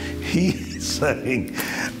sit down. He sang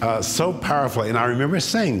so powerfully, and I remember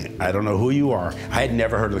saying, I don't know who you are. I had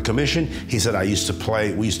never heard of the commission. He said, we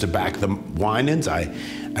used to back the Winans. I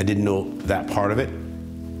didn't know that part of it.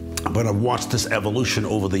 But I've watched this evolution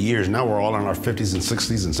over the years. Now we're all in our 50s and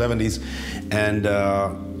 60s and 70s, and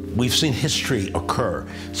we've seen history occur.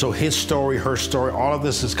 So his story, her story, all of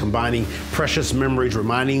this is combining precious memories,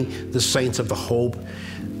 reminding the saints of the hope.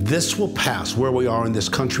 This will pass. Where we are in this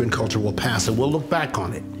country and culture will pass, and we'll look back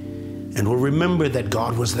on it, and we'll remember that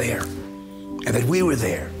God was there, and that we were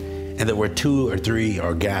there, and that where 2 or 3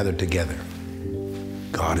 are gathered together,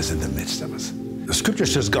 God is in the midst of us. The scripture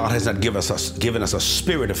says God has not given us a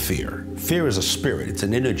spirit of fear. Fear is a spirit, it's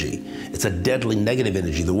an energy. It's a deadly negative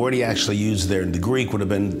energy. The word he actually used there in the Greek would have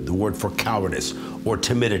been the word for cowardice or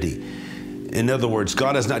timidity. In other words,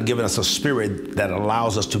 God has not given us a spirit that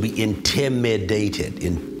allows us to be intimidated.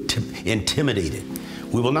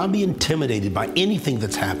 We will not be intimidated by anything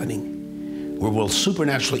that's happening. We will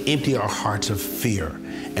supernaturally empty our hearts of fear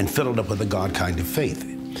and fill it up with a God kind of faith.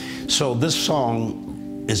 So this song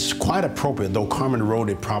is quite appropriate, though Carmen wrote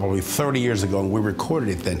it probably 30 years ago and we recorded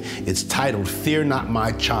it then. It's titled, Fear Not,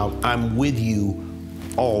 My Child, I'm With You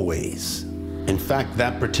Always. In fact,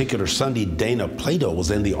 that particular Sunday, Dana Plato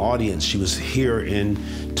was in the audience. She was here in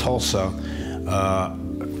Tulsa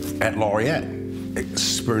at Laureate.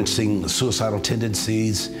 experiencing suicidal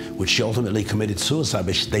tendencies, which she ultimately committed suicide.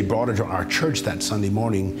 But they brought her to our church that Sunday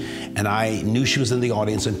morning, and I knew she was in the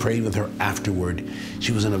audience and prayed with her afterward.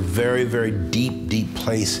 She was in a very, very deep, deep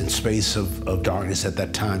place and space of darkness at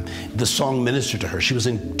that time. The song ministered to her. She was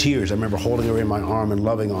in tears. I remember holding her in my arm and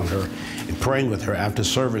loving on her and praying with her after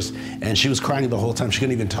service, and she was crying the whole time. She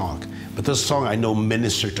couldn't even talk. But this song I know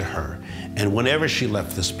ministered to her. And whenever she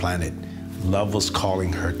left this planet, love was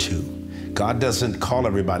calling her too. God doesn't call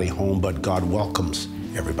everybody home, but God welcomes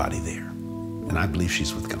everybody there. And I believe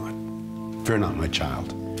she's with God. Fear not, my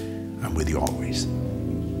child. I'm with you always.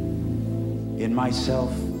 In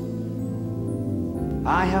myself,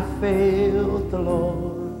 I have failed the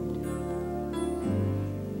Lord.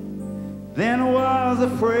 Then was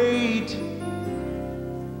afraid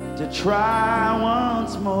to try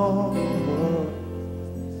once more.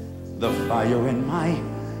 The fire in my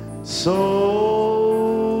soul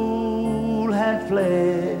had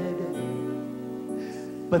fled,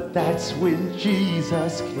 but that's when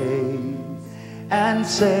Jesus came and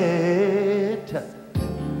said,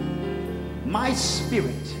 my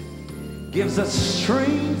spirit gives the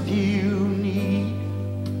strength you need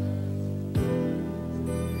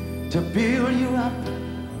to build you up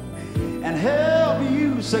and help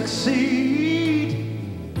you succeed,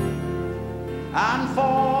 and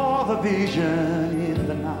for the vision in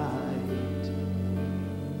the night.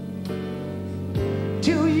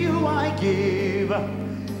 To you I give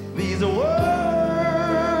these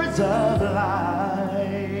words of life.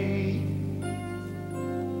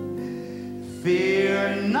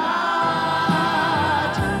 Fear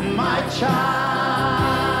not, my child,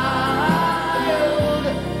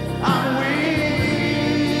 I'm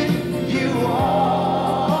with you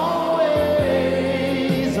always.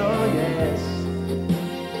 Oh yes,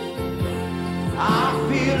 I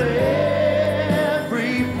feel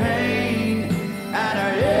every pain and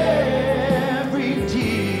every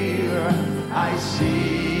tear I see.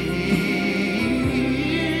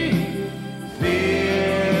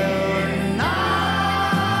 Fear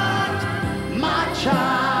not, my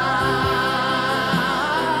child,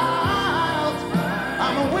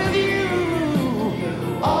 I'm with you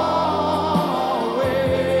always.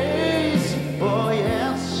 Oh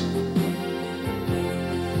yes,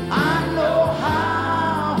 I know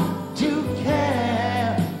how to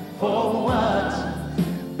care for what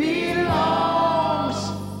belongs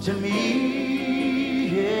to me.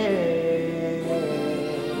 Yeah.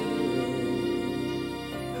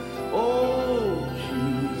 Oh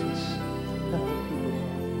Jesus,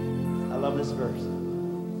 I love this verse.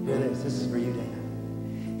 Here it is. This is for you, Dana.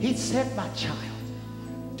 He said, my child,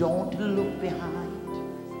 don't look behind.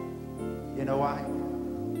 You know why?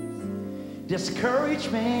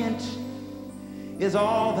 Discouragement is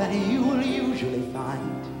all that you will usually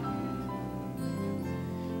find.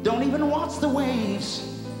 Don't even watch the waves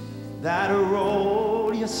that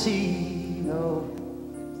roll your sea, no.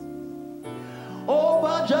 Oh,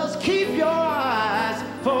 but just keep your eyes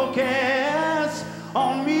focused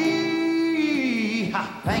on me.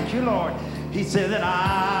 Ha, thank you, Lord. He said that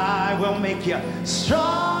I will make you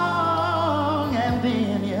strong, and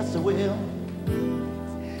then, yes, I will.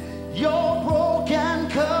 Your broken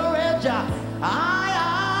courage,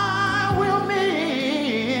 I will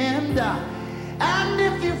mend. And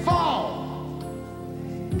if you fall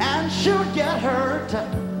and should get hurt,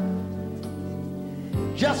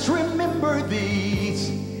 just remember these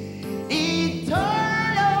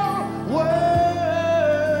eternal words.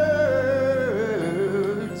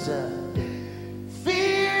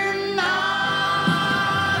 Fear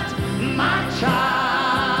not, my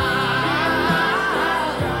child,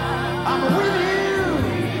 I'm with you.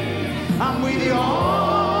 I'm with you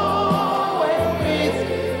always.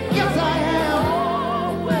 Yes, I am.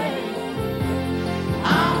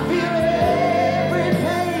 I feel every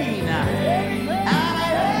pain and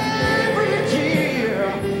every tear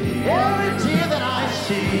that I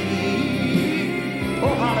see.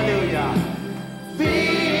 Oh, hallelujah.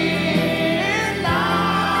 Fear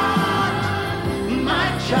not, my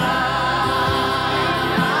child,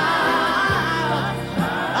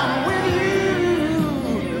 I'm with you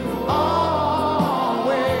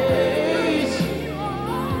always.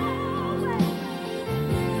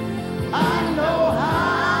 I know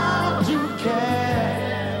how to care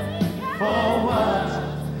for what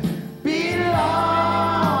belongs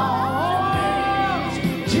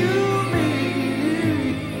to me.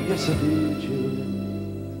 Yes, I do, children.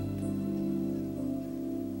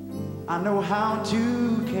 I know how to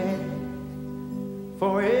care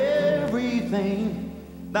for everything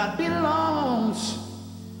that belongs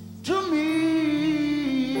to me.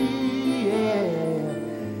 Yeah,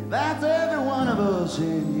 that's every one of us.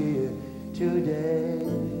 sing here today.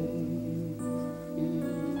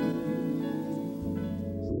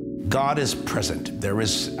 God is present. There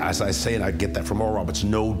is, as I say, and I get that from Oral Roberts,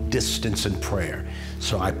 no distance in prayer.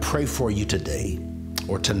 So I pray for you today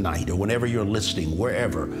or tonight or whenever you're listening,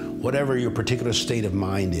 wherever, whatever your particular state of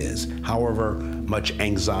mind is, however much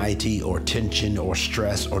anxiety or tension or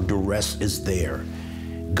stress or duress is there,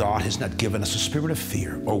 God has not given us a spirit of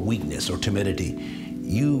fear or weakness or timidity.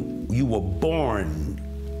 You were born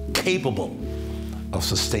capable of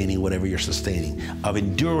sustaining whatever you're sustaining, of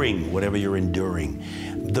enduring whatever you're enduring.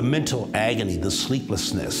 The mental agony, the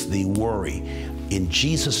sleeplessness, the worry, in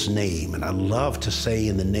Jesus' name, and I love to say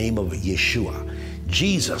in the name of Yeshua,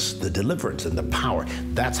 Jesus, the deliverance and the power.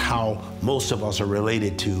 That's how most of us are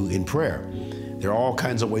related to in prayer. There are all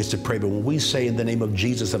kinds of ways to pray, but when we say in the name of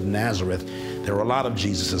Jesus of Nazareth, there are a lot of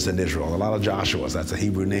Jesuses in Israel, a lot of Joshuas, that's a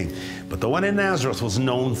Hebrew name. But the one in Nazareth was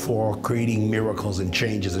known for creating miracles and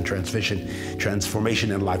changes and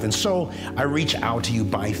transformation in life. And so I reach out to you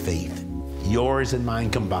by faith, yours and mine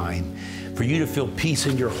combined, for you to feel peace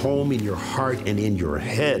in your home, in your heart, and in your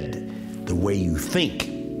head, the way you think.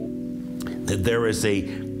 That there is a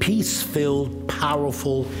peace-filled,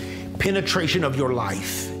 powerful penetration of your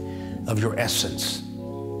life, of your essence,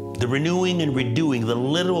 the renewing and redoing, the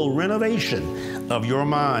literal renovation of your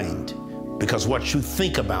mind, because what you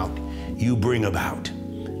think about, you bring about.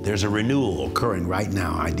 There's a renewal occurring right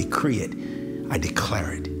now. I decree it. I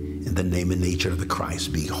declare it in the name and nature of the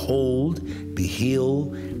Christ. Be whole, be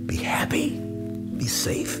healed, be happy, be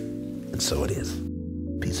safe. And so it is.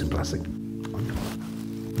 Peace and blessing.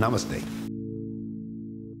 Namaste.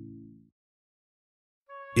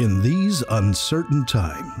 In these uncertain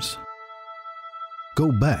times,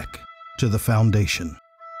 go back to the foundation.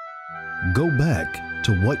 Go back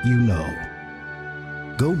to what you know.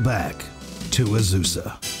 Go back to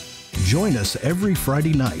AZUSA. Join us every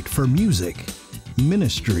Friday night for music,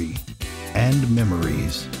 ministry, and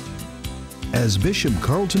memories, as Bishop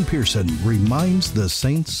Carlton Pearson reminds the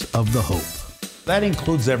saints of the hope. That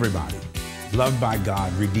includes everybody, loved by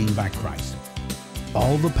God, redeemed by Christ.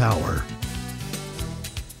 All the power,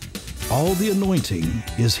 all the anointing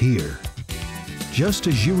is here, just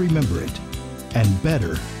as you remember it, and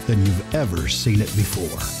better than you've ever seen it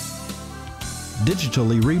before.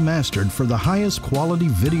 Digitally remastered for the highest quality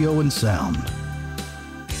video and sound.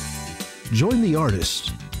 Join the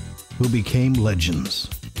artists who became legends,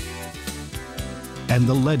 and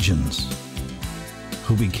the legends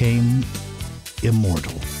who became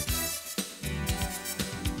immortal.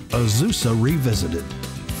 AZUSA Revisited,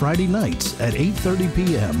 Friday nights at 8:30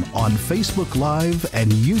 p.m. on Facebook Live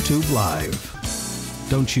and YouTube Live.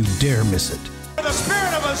 Don't you dare miss it. The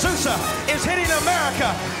spirit of AZUSA is hitting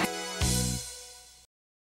America.